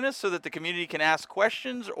to join us so that the community can ask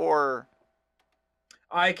questions, or?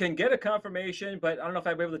 I can get a confirmation, but I don't know if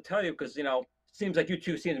I'll be able to tell you because, it seems like you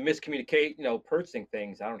two seem to miscommunicate, purchasing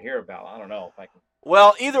things I don't hear about. I don't know if I can.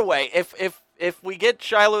 Well, either way, if we get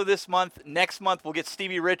Shiloh this month, next month we'll get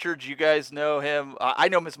Stevie Richards. You guys know him. I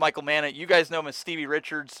know him as Michael Manna. You guys know him as Stevie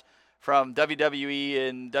Richards from WWE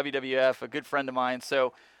and WWF, a good friend of mine.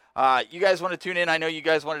 So you guys want to tune in. I know you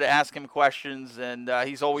guys wanted to ask him questions, and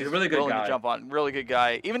he's always He's a really good willing guy. to jump on. Really good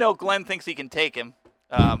guy. Even though Glenn thinks he can take him,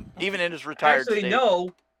 even in his retired Actually, state.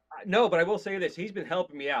 no, but I will say this. He's been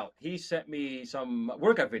helping me out. He sent me some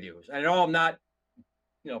workout videos. I know I'm not,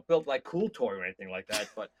 built like Cool Toy or anything like that,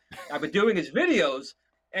 but I've been doing his videos,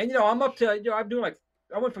 and, I'm up to, I'm doing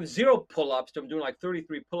I went from 0 pull-ups to I'm doing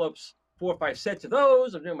 33 pull-ups, 4 or 5 sets of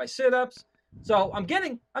those. I'm doing my sit-ups. So I'm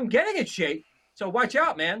getting in shape. So watch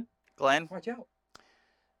out, man. Glenn, Watch out.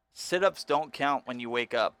 sit-ups don't count when you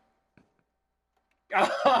wake up.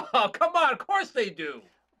 Oh, come on. Of course they do.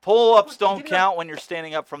 Pull-ups Well, don't you know- count when you're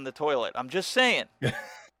standing up from the toilet. I'm just saying.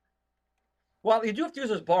 Well, you do have to use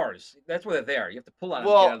those bars. That's where they're there. You have to pull on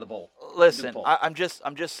them Well, to get out of the bowl. Listen, pull. I'm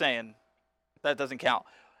just saying that doesn't count.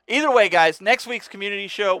 Either way, guys, next week's community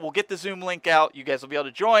show, we'll get the Zoom link out. You guys will be able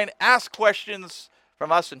to join, ask questions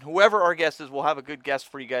from us, and whoever our guest is, we'll have a good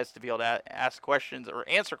guest for you guys to be able to ask questions or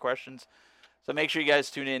answer questions. So make sure you guys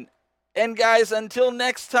tune in. And guys, until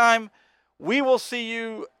next time, we will see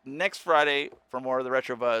you next Friday for more of the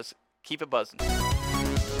Retro Buzz. Keep it buzzing.